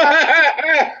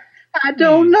 I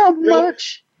don't know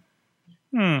much,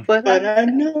 but But I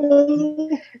know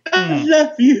I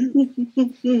love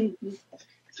you.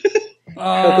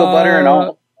 cocoa butter and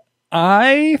all.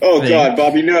 Oh God,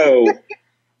 Bobby, no.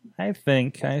 I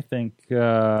think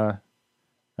of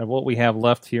what we have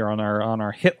left here on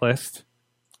our hit list,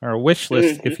 our wish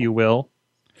list, if you will.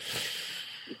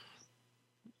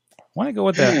 I want to go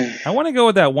with that. I want to go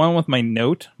with that one with my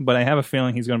note, but I have a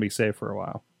feeling he's going to be safe for a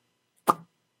while.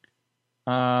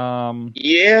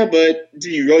 Yeah, but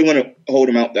do you really want to hold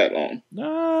him out that long?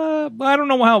 I don't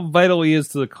know how vital he is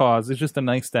to the cause. It's just a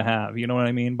nice to have, you know what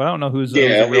I mean? But I don't know who's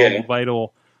the real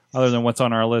vital other than what's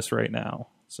on our list right now.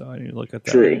 So I need to look at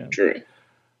that. True.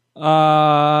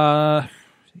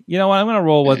 You know what? I'm going to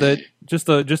roll with it just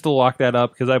to lock that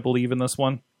up because I believe in this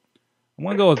one. I'm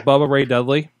going to go with Bubba Ray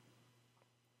Dudley.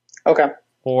 Okay.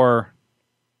 Or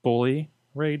Bully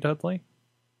Ray Dudley.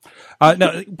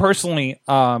 No, personally,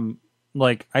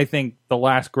 I think the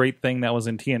last great thing that was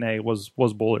in TNA was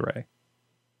Bully Ray.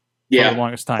 Yeah. For the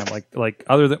longest time, like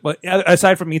other than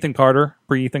aside from Ethan Carter,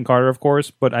 pre-Ethan Carter, of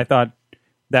course, but I thought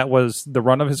that was the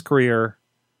run of his career.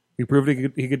 He proved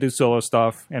he could do solo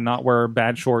stuff and not wear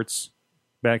bad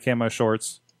camo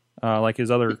shorts, like his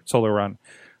other solo run.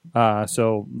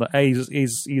 So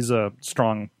he's a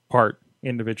strong part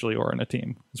individually or in a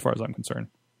team, as far as I'm concerned.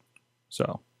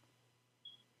 So,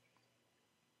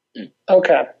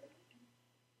 Okay.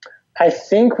 I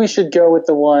think we should go with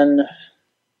the one.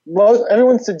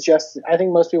 Everyone suggested. I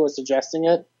think most people are suggesting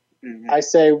it. I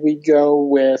say we go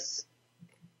with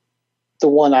the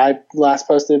one I last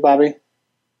posted, Bobby.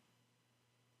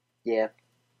 Yeah.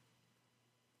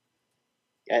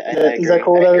 Is that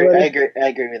cool with everybody? I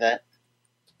agree with that.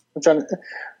 I'm trying to.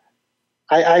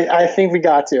 I think we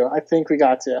got to. I think we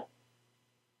got to.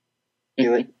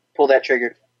 Do it. Pull that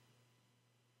trigger.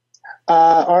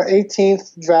 Our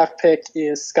 18th draft pick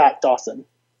is Scott Dawson.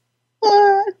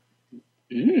 What?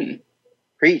 Mm.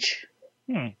 Preach.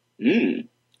 I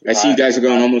see you guys are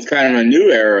going almost kind of a new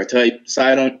era type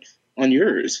side on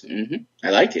yours. I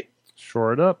like it.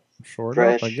 Shore it up.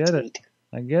 Fresh I get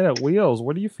it. Wheels,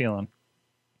 what are you feeling?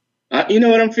 You know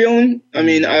what I'm feeling? I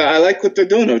mean, I like what they're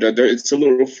doing over there. It's a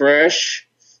little fresh.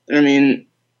 I mean,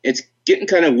 it's getting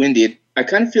kind of windy. I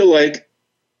kind of feel like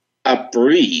a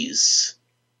breeze.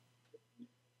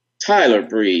 Tyler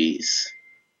Breeze.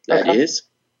 That is.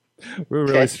 We're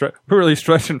really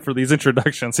stretching for these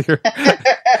introductions here.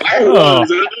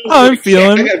 I'm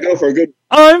feeling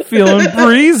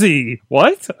breezy.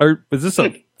 What? Is this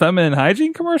a feminine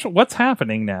hygiene commercial? What's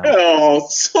happening now? Oh,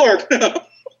 Sorg, no.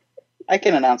 I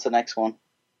can announce the next one.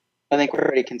 I think we're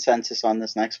pretty consensus on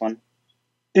this next one.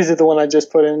 Is it the one I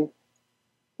just put in?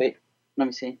 Wait, let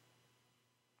me see.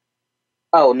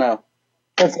 Oh, no.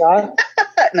 It's not?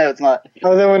 No, it's not.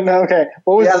 Oh, that one. Okay.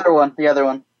 What was The other one. The other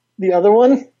one?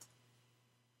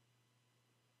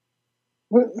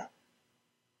 What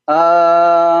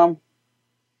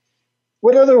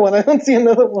other one? I don't see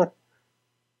another one.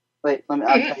 Wait, I'll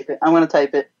type it. I'm going to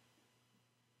type it.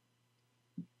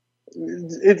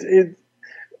 It.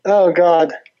 Oh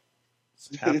God.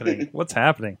 What's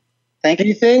happening? Do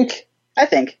you think? I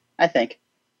think.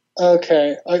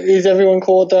 Okay. Is everyone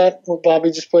cool with that? What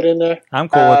Bobby just put in there? I'm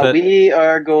cool with it. We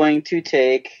are going to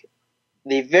take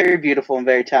the very beautiful and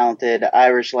very talented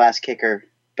Irish last kicker,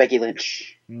 Becky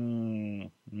Lynch.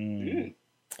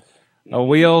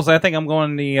 Wheels, I think I'm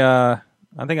going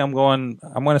I'm going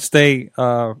to stay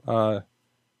I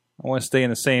want to stay in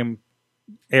the same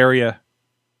area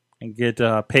and get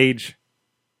Paige.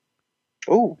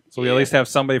 Oh, so we at least have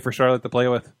somebody for Charlotte to play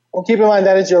with. Well, keep in mind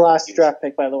that is your last draft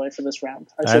pick, by the way, for this round.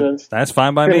 That's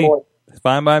fine by me. It's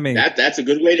fine by me. That's a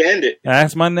good way to end it.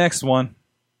 That's my next one.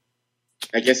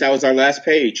 I guess that was our last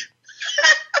page.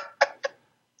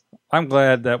 I'm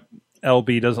glad that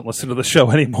LB doesn't listen to the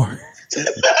show anymore.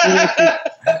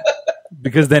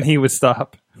 Because then he would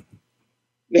stop.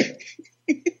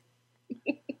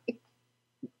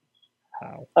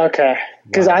 Okay,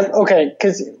 because I'm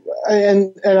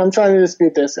trying to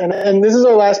dispute this, and this is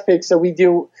our last pick, so we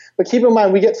do. But keep in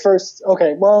mind, we get first.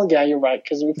 Okay, well, yeah, you're right,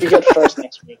 because if we get first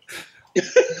next week.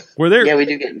 Were there? Yeah, we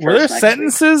do get. Were there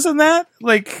sentences in that?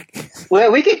 Like,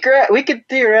 well, we could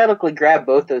theoretically grab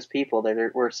both those people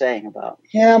that we're saying about.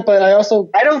 Yeah, but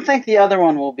I don't think the other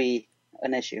one will be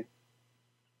an issue.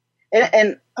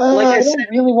 And like I said,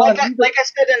 really like I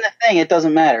said in the thing, it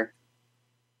doesn't matter.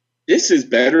 This is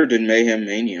better than Mayhem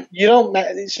Mania.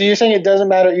 So you're saying it doesn't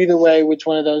matter either way which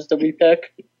one of those that we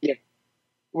pick? Yeah.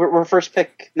 We're first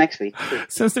pick next week.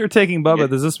 Since they're taking Bubba,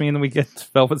 does this mean that we get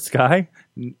Velvet Sky?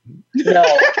 No.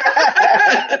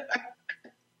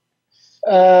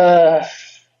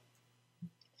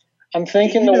 I'm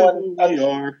thinking the one.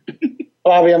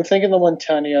 Bobby, I'm thinking the one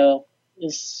Tonio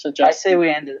is suggesting. I say we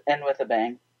end with a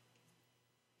bang.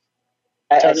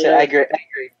 I agree.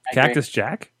 Cactus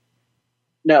Jack?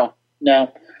 No.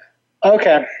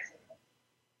 Okay.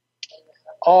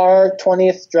 Our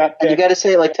 20th draft pick. You got to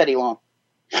say it like Teddy Long.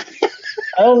 I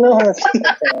don't know how to say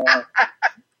that.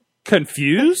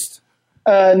 Confused?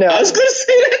 No. I was going to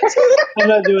say that too. I'm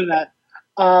not doing that.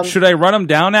 Should I run him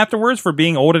down afterwards for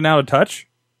being old and out of touch?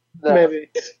 No.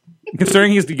 Maybe.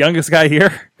 Considering he's the youngest guy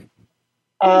here?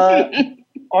 Our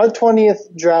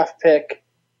 20th draft pick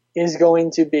is going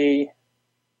to be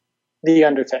The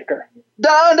Undertaker.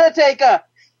 The Undertaker!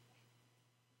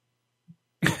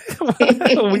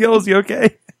 Wheels, you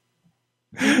okay?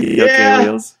 You okay,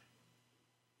 Wheels?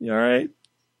 You alright?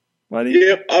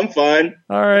 Yep, I'm fine.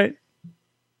 Alright.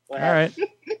 Alright.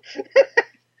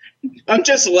 I'm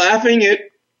just laughing at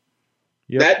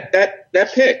that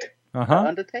pick. Uh-huh.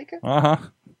 Undertaker? Uh-huh.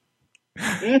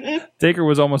 Taker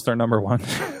was almost our number one.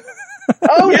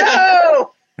 Oh,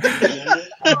 no!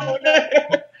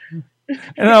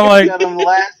 And I'm like, got him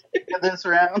last of this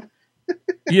round.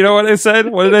 You know what I said?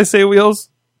 What did I say, Wheels?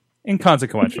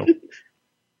 Inconsequential.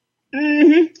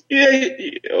 Yeah,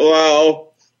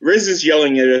 well, Riz is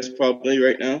yelling at us probably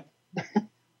right now.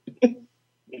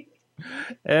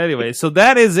 Anyway, so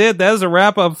that is it. That is a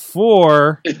wrap up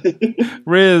for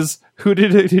Riz. Who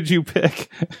did you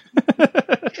pick?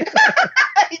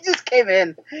 He just came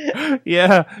in.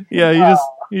 Yeah,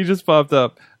 he just popped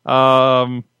up.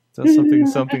 So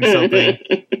something.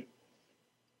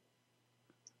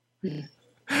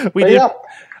 We did.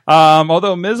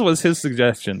 Although Miz was his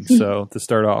suggestion, so to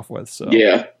start off with. So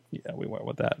Yeah, we went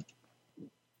with that.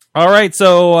 All right,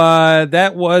 so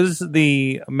that was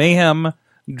the Mayhem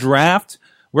draft.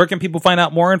 Where can people find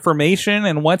out more information,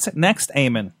 and what's next,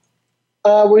 Eamon?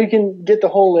 Well, you can get the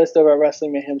whole list over at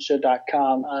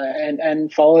WrestlingMayhemShow.com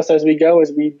and follow us as we go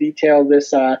as we detail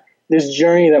this this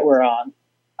journey that we're on,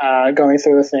 going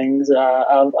through the things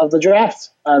of the draft.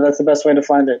 That's the best way to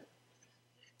find it.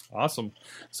 Awesome.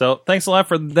 So thanks a lot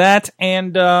for that,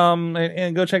 and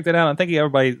go check that out. And thank you,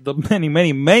 everybody, the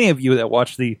many of you that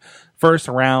watched the first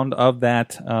round of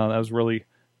that. That was really,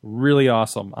 really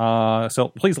awesome. So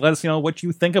please let us know what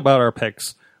you think about our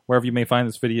picks, wherever you may find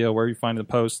this video, wherever you find the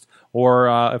post, or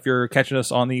if you're catching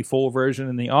us on the full version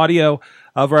in the audio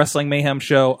of Wrestling Mayhem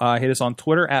Show, hit us on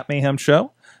Twitter at Mayhem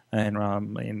Show, and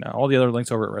all the other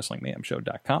links over at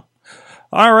WrestlingMayhemShow.com.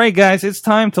 All right, guys, it's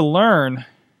time to learn.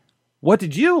 What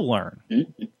did you learn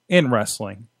in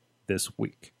wrestling this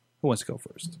week? Who wants to go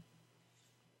first?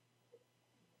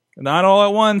 Not all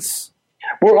at once.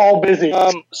 We're all busy.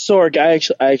 Sorg, I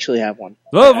actually have one.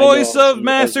 The voice of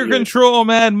Master Control,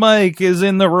 Mad Mike, is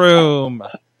in the room.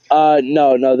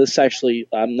 No, this actually,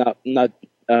 I'm not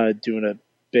doing a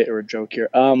bit or a joke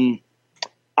here.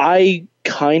 I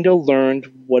kind of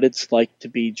learned what it's like to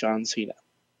be John Cena.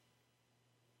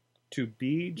 To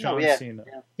be John Cena.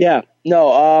 Yeah.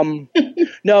 No,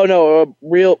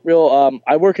 real,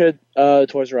 I work at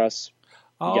Toys R Us.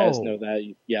 You guys know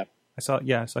that. Yeah. I saw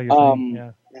your thing.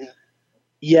 Yeah.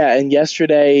 Yeah, and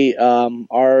yesterday,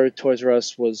 our Toys R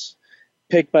Us was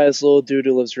picked by this little dude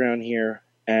who lives around here,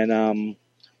 and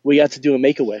we got to do a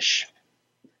Make-A-Wish.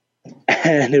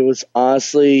 And it was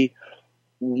honestly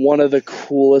one of the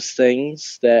coolest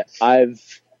things that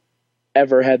I've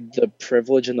ever had the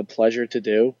privilege and the pleasure to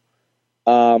do.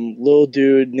 Little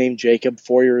dude named Jacob,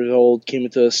 4 years old, came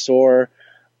into the store.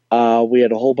 We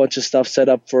had a whole bunch of stuff set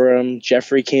up for him.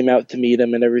 Jeffrey came out to meet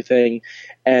him and everything.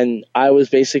 And I was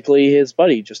basically his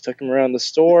buddy. Just took him around the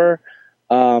store,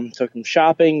 took him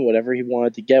shopping, whatever he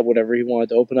wanted to get, whatever he wanted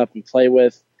to open up and play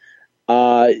with.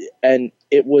 And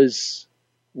it was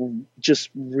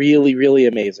just really, really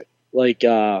amazing. Like,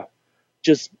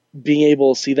 just being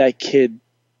able to see that kid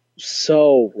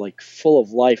so, like, full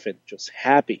of life and just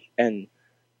happy. And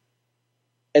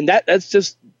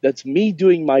that's me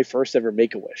doing my first ever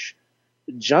Make-A-Wish.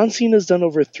 John Cena's done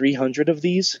over 300 of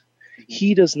these.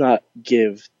 He does not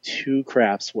give two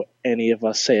craps what any of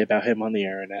us say about him on the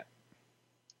internet.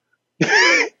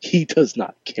 He does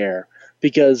not care,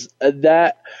 because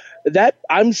that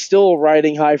I'm still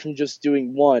riding high from just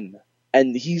doing one,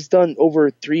 and he's done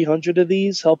over 300 of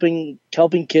these, helping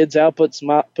kids out,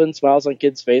 putting smiles on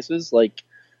kids' faces. Like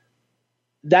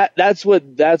that's what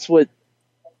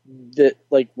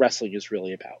like wrestling is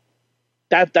really about.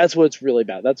 That's what it's really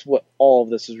about. That's what all of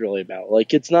this is really about.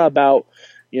 Like, it's not about,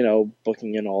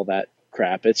 booking and all that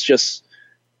crap. It's just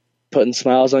putting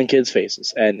smiles on kids'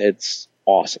 faces, and it's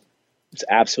awesome. It's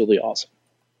absolutely awesome.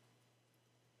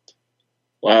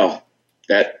 Wow,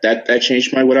 that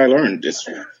changed what I learned.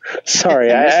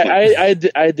 Sorry, I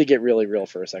had to get really real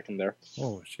for a second there.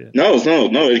 Oh shit! No,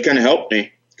 it kind of helped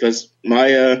me, because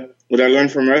my what I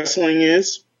learned from wrestling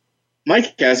is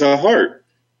Mike has a heart.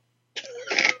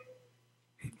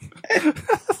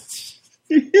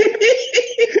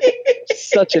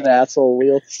 Such an asshole,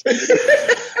 Wheels.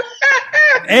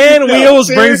 And Wheels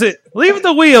brings it. Leave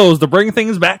the wheels to bring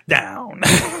things back down.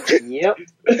 Yep.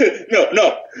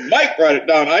 No, Mike brought it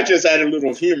down. I just added a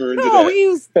little humor into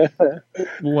that.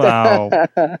 Wow.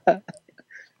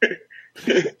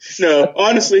 No,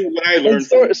 honestly, what I learned.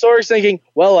 Sorg's thinking,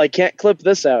 well, I can't clip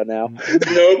this out now.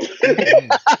 Nope.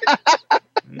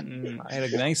 I had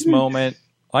a nice moment.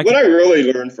 What I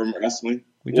really learned from wrestling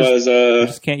we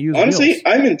just can't use honestly, wheels.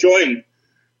 I'm enjoying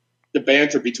the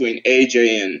banter between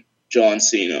AJ and John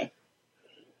Cena.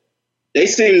 They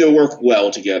seem to work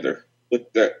well together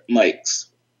with their mics.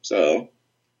 So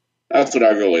that's what I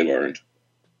really learned.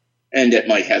 And that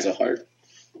Mike has a heart.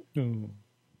 Oh.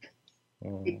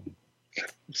 I'm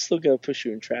still gonna push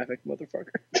you in traffic,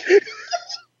 motherfucker.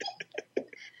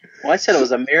 Well, I said it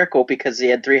was a miracle because he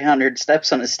had 300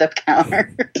 steps on his step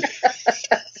counter.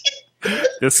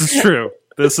 This is true.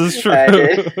 I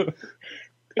did.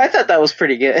 I thought that was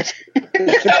pretty good.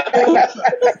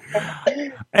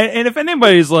 And if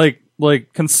anybody's like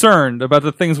concerned about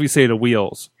the things we say to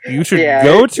Wheels, you should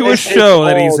go to a show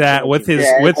that he's at with his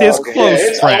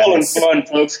close friends. All in fun,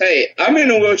 folks. Hey, I'm in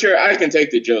a wheelchair. I can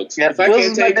take the jokes. Yeah, if I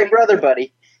can't take my big brother,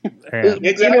 buddy.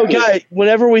 exactly. Guy,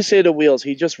 whenever we say to Wheels,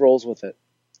 he just rolls with it.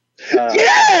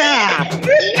 Yeah!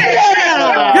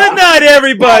 Good night,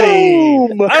 everybody.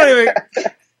 Boom!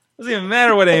 Doesn't even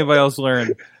matter what anybody else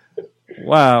learned.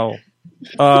 Wow.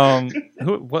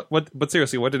 But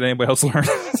seriously, what did anybody else learn?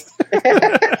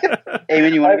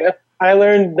 Eamon, you want to go? I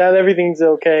learned not everything's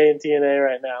okay in TNA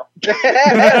right now.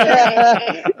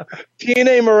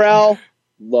 TNA morale,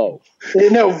 low.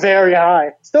 No, very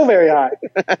high. Still very high.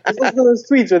 Just listen to those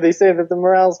tweets where they say that the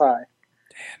morale's high.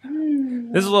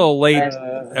 This is a little late.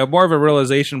 More of a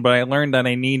realization, but I learned that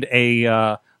I need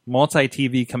a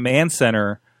multi-TV command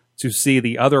center to see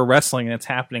the other wrestling that's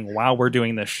happening while we're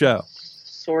doing this show.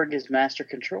 Sorg is master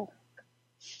control.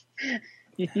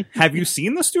 Have you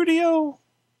seen the studio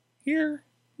here?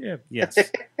 Yeah. Yes.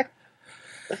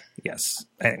 Yes.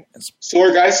 Anyways.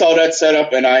 Sorg, I saw that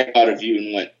setup and I thought of you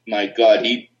and went, my God,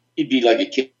 he'd be like a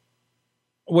kid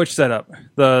Which setup? in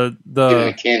The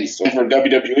a candy store for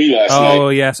WWE last night. Oh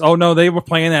yes. Oh no, they were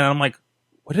playing that and I'm like,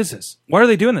 what is this? Why are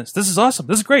they doing this? This is awesome.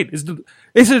 This is great. Is it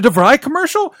a DeVry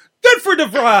commercial? Good for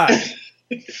DeVry.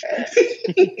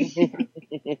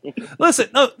 Listen,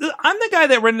 no, I'm the guy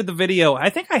that rented the video. I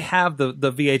think I have the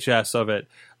VHS of it.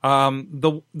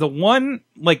 The one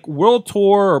like World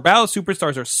Tour or Battle of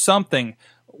Superstars or something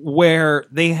where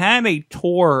they had a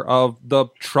tour of the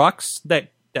trucks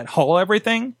that haul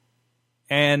everything,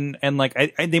 and like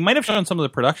they might have shown some of the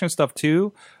production stuff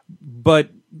too, but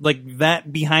like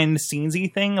that behind the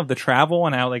scenesy thing of the travel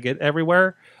and how they get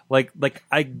everywhere, like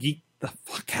I geeked the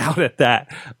fuck out at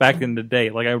that back in the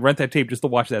day. Like I rent that tape just to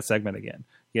watch that segment again,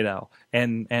 you know.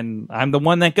 And I'm the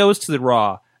one that goes to the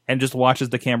Raw and just watches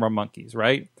the camera monkeys,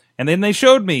 right? And then they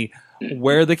showed me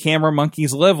where the camera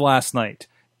monkeys live last night,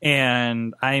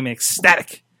 and I'm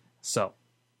ecstatic. So,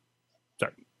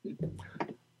 sorry.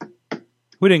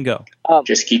 Who didn't go?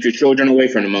 Just keep your children away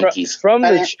from the monkeys. From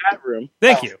the chat room.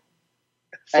 Thank you.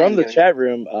 From the chat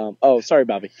room. Sorry,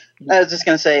 Bobby. I was just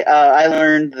going to say, I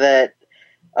learned that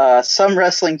some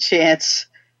wrestling chants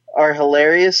are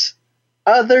hilarious.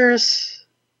 Others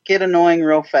get annoying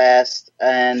real fast.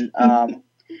 And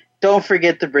don't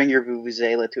forget to bring your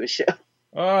Vuvuzela to a show.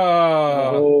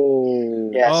 Oh.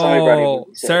 Yeah, somebody brought a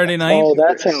Vuvuzela. Saturday night? Oh,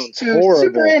 that sounds horrible.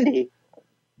 Super indie.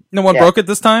 No one broke it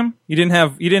this time. You didn't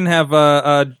have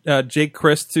Jake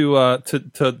Chris to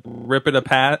rip it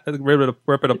apart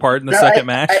in the second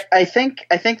match. I think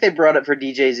they brought it for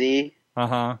DJZ.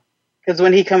 Because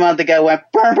when he come out, the guy went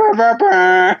burr, burr, burr,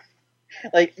 burr.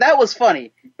 Like that was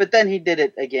funny, but then he did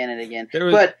it again and again.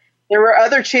 But there were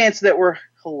other chants that were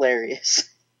hilarious,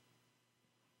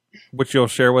 which you'll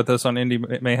share with us on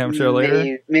Indie Mayhem show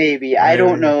later. Maybe. I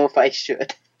don't know if I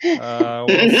should. We'll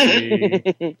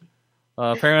see.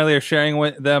 Apparently, they're sharing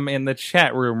with them in the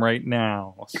chat room right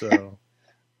now. So,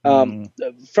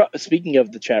 speaking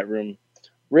of the chat room,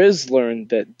 Riz learned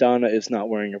that Donna is not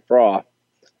wearing a bra.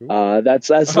 That's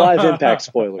live Impact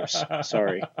spoilers.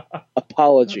 Sorry,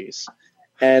 apologies.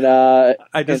 And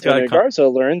Antonio Garza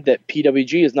learned that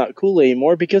PWG is not cool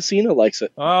anymore because Cena likes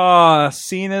it.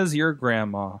 Cena's your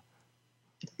grandma.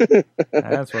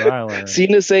 That's what I learned.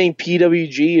 Cena saying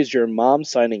PWG is your mom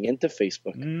signing into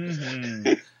Facebook.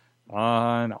 Mm-hmm.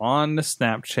 On the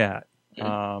Snapchat,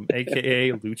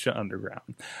 aka Lucha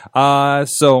Underground.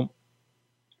 So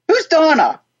who's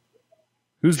Donna?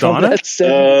 Who's Donna?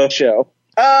 That show.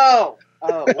 Oh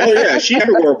yeah, she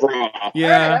never wore a bra.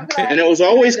 Yeah, and it was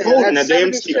always cold in the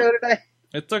damn studio.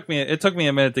 It took me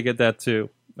a minute to get that too,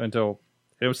 until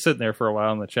it was sitting there for a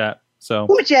while in the chat. So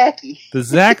who Jackie? The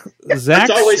Zach it's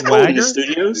always Swagger? cold in the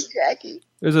studios. Jackie.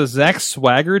 There's a Zach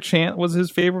Swagger chant was his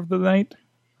favorite of the night.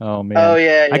 Oh man! Oh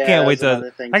yeah, I can't wait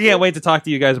to talk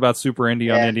to you guys about Super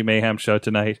Indie on the Indie Mayhem show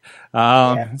tonight.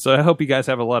 So I hope you guys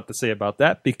have a lot to say about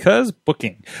that because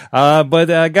booking. But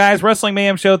guys, Wrestling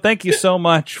Mayhem show, thank you so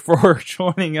much for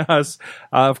joining us.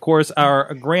 Of course,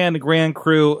 our grand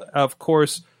crew. Of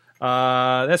course,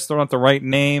 that's not the right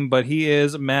name, but he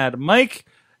is Mad Mike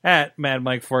at Mad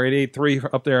Mike 4883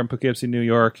 up there in Poughkeepsie, New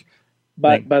York.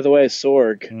 By the way,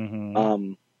 Sorg,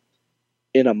 in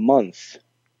a month,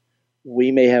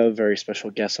 we may have a very special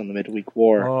guest on the Midweek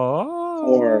War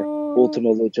or Ultima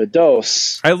Lucha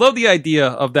Dos. I love the idea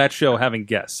of that show having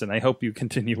guests, and I hope you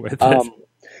continue with it.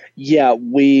 Yeah,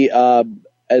 we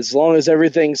as long as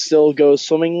everything still goes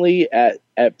swimmingly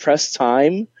at press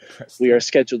time, we are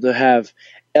scheduled to have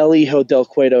El Hijo del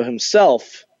Cueto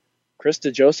himself, Chris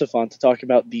DeJoseph, on to talk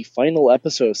about the final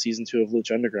episode of Season 2 of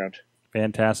Lucha Underground.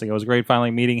 Fantastic. It was great finally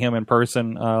meeting him in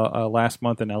person last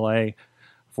month in LA.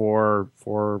 For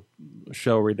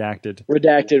show Redacted.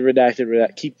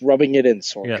 Redacted. Keep rubbing it in,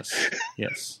 Sorg.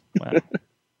 Yes. Wow.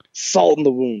 Salt in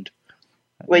the wound.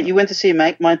 Wait, you went to see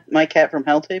My Cat from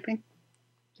Hell taping?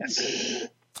 Yes.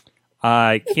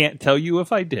 I can't tell you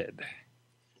if I did.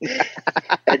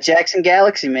 That Jackson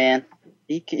Galaxy, man.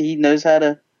 He knows how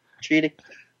to treat it.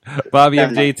 Bobby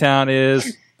F. J-Town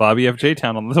is Bobby F.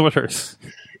 J-Town on the Twitters.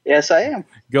 Yes, I am.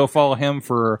 Go follow him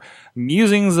for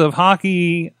musings of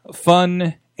hockey, fun,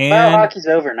 and Well, hockey's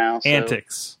over now. So.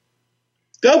 antics.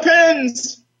 Go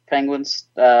Pens! Penguins.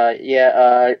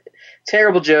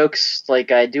 Terrible jokes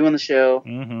like I do on the show.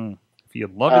 Mm-hmm. If you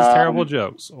love his terrible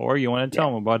jokes, or you want to tell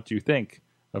him about what you think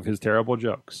of his terrible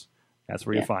jokes, that's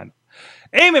where you find them.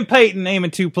 Eamon Payton,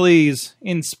 Eamon 2, please.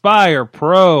 Inspire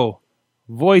Pro,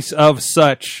 voice of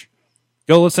such.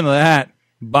 Go listen to that.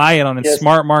 Buy it on its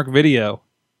Smart Mark Video.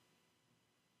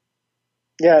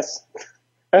 Yes.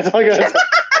 That's all I got to say.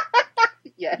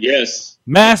 Yes.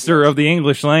 Master of the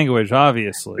English language,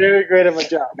 obviously. Very great of a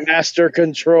job. Master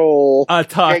Control. I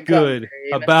talk Great good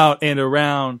comment, about and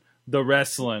around the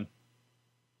wrestling.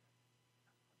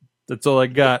 That's all I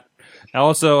got.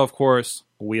 Also, of course,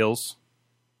 Wheels.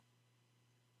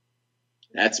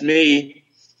 That's me.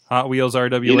 Hot Wheels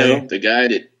RWA. You know, the guy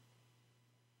that...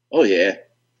 Oh, yeah.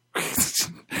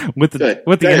 with the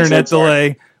internet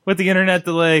delay. With the internet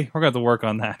delay, we're going to have to work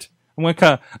on that. I'm going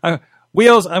to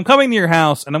Wheels, I'm coming to your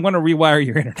house, and I'm going to rewire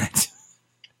your internet.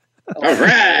 All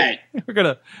right. We're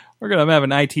gonna have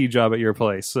an IT job at your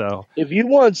place. So if you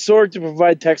want Sorg to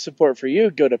provide tech support for you,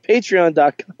 go to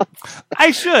patreon.com.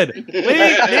 I should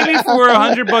maybe for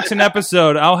 $100 an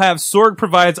episode, I'll have Sorg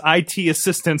provides IT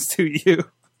assistance to you.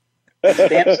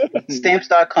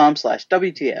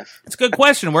 Stamps.com/WTF. It's a good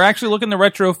question. We're actually looking to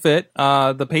retrofit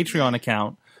the Patreon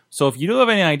account. So if you do have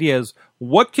any ideas,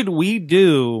 what could we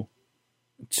do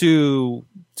to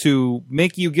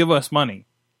make you give us money?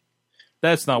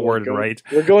 That's not worded right.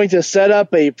 We're going to set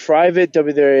up a private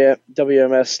WMS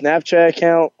Snapchat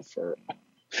account for.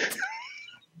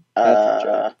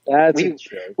 That's a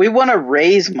joke. We want to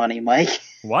raise money, Mike.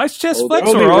 Watch Chess Flex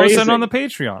or all of a sudden on the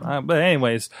Patreon. But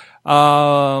anyways,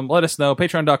 let us know.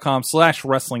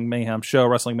 Patreon.com/Wrestling Mayhem Show,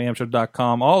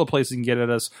 WrestlingMayhemShow.com. All the places you can get at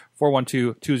us.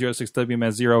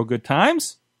 412-206-WMS0. Good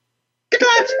times. Good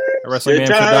times.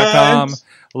 WrestlingMayhemShow.com.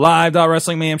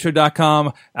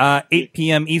 Live.WrestlingMayhemShow.com. 8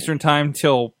 p.m. Eastern Time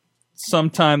till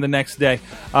sometime the next day.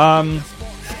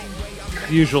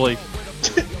 Usually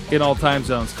in all time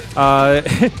zones.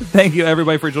 Thank you,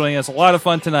 everybody, for joining us. A lot of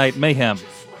fun tonight. Mayhem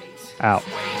out.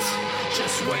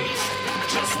 Just wait.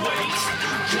 Just wait.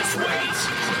 Just wait.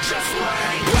 Just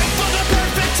wait. Wait for the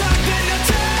perfect time, then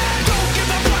attack. Don't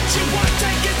give up what you want,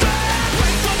 take it back.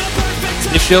 Wait for the perfect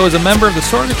time. This show is a member of the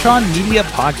Sorgatron Media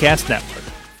Podcast Network.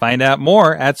 Find out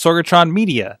more at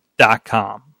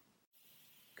sorgatronmedia.com.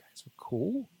 Guys are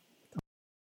cool.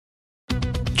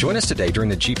 Join us today during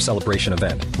the Jeep Celebration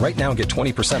event. Right now, get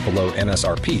 20% below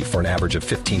MSRP for an average of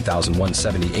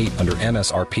 $15,178 under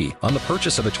MSRP on the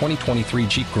purchase of a 2023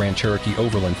 Jeep Grand Cherokee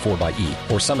Overland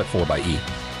 4xE or Summit 4xE.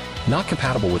 Not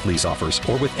compatible with lease offers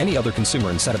or with any other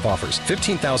consumer incentive offers.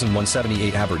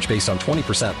 $15,178 average based on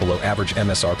 20% below average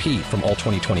MSRP from all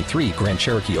 2023 Grand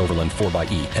Cherokee Overland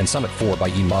 4xE and Summit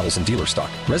 4xE models in dealer stock.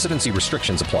 Residency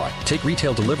restrictions apply. Take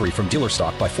retail delivery from dealer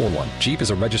stock by 4/1. Jeep is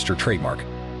a registered trademark.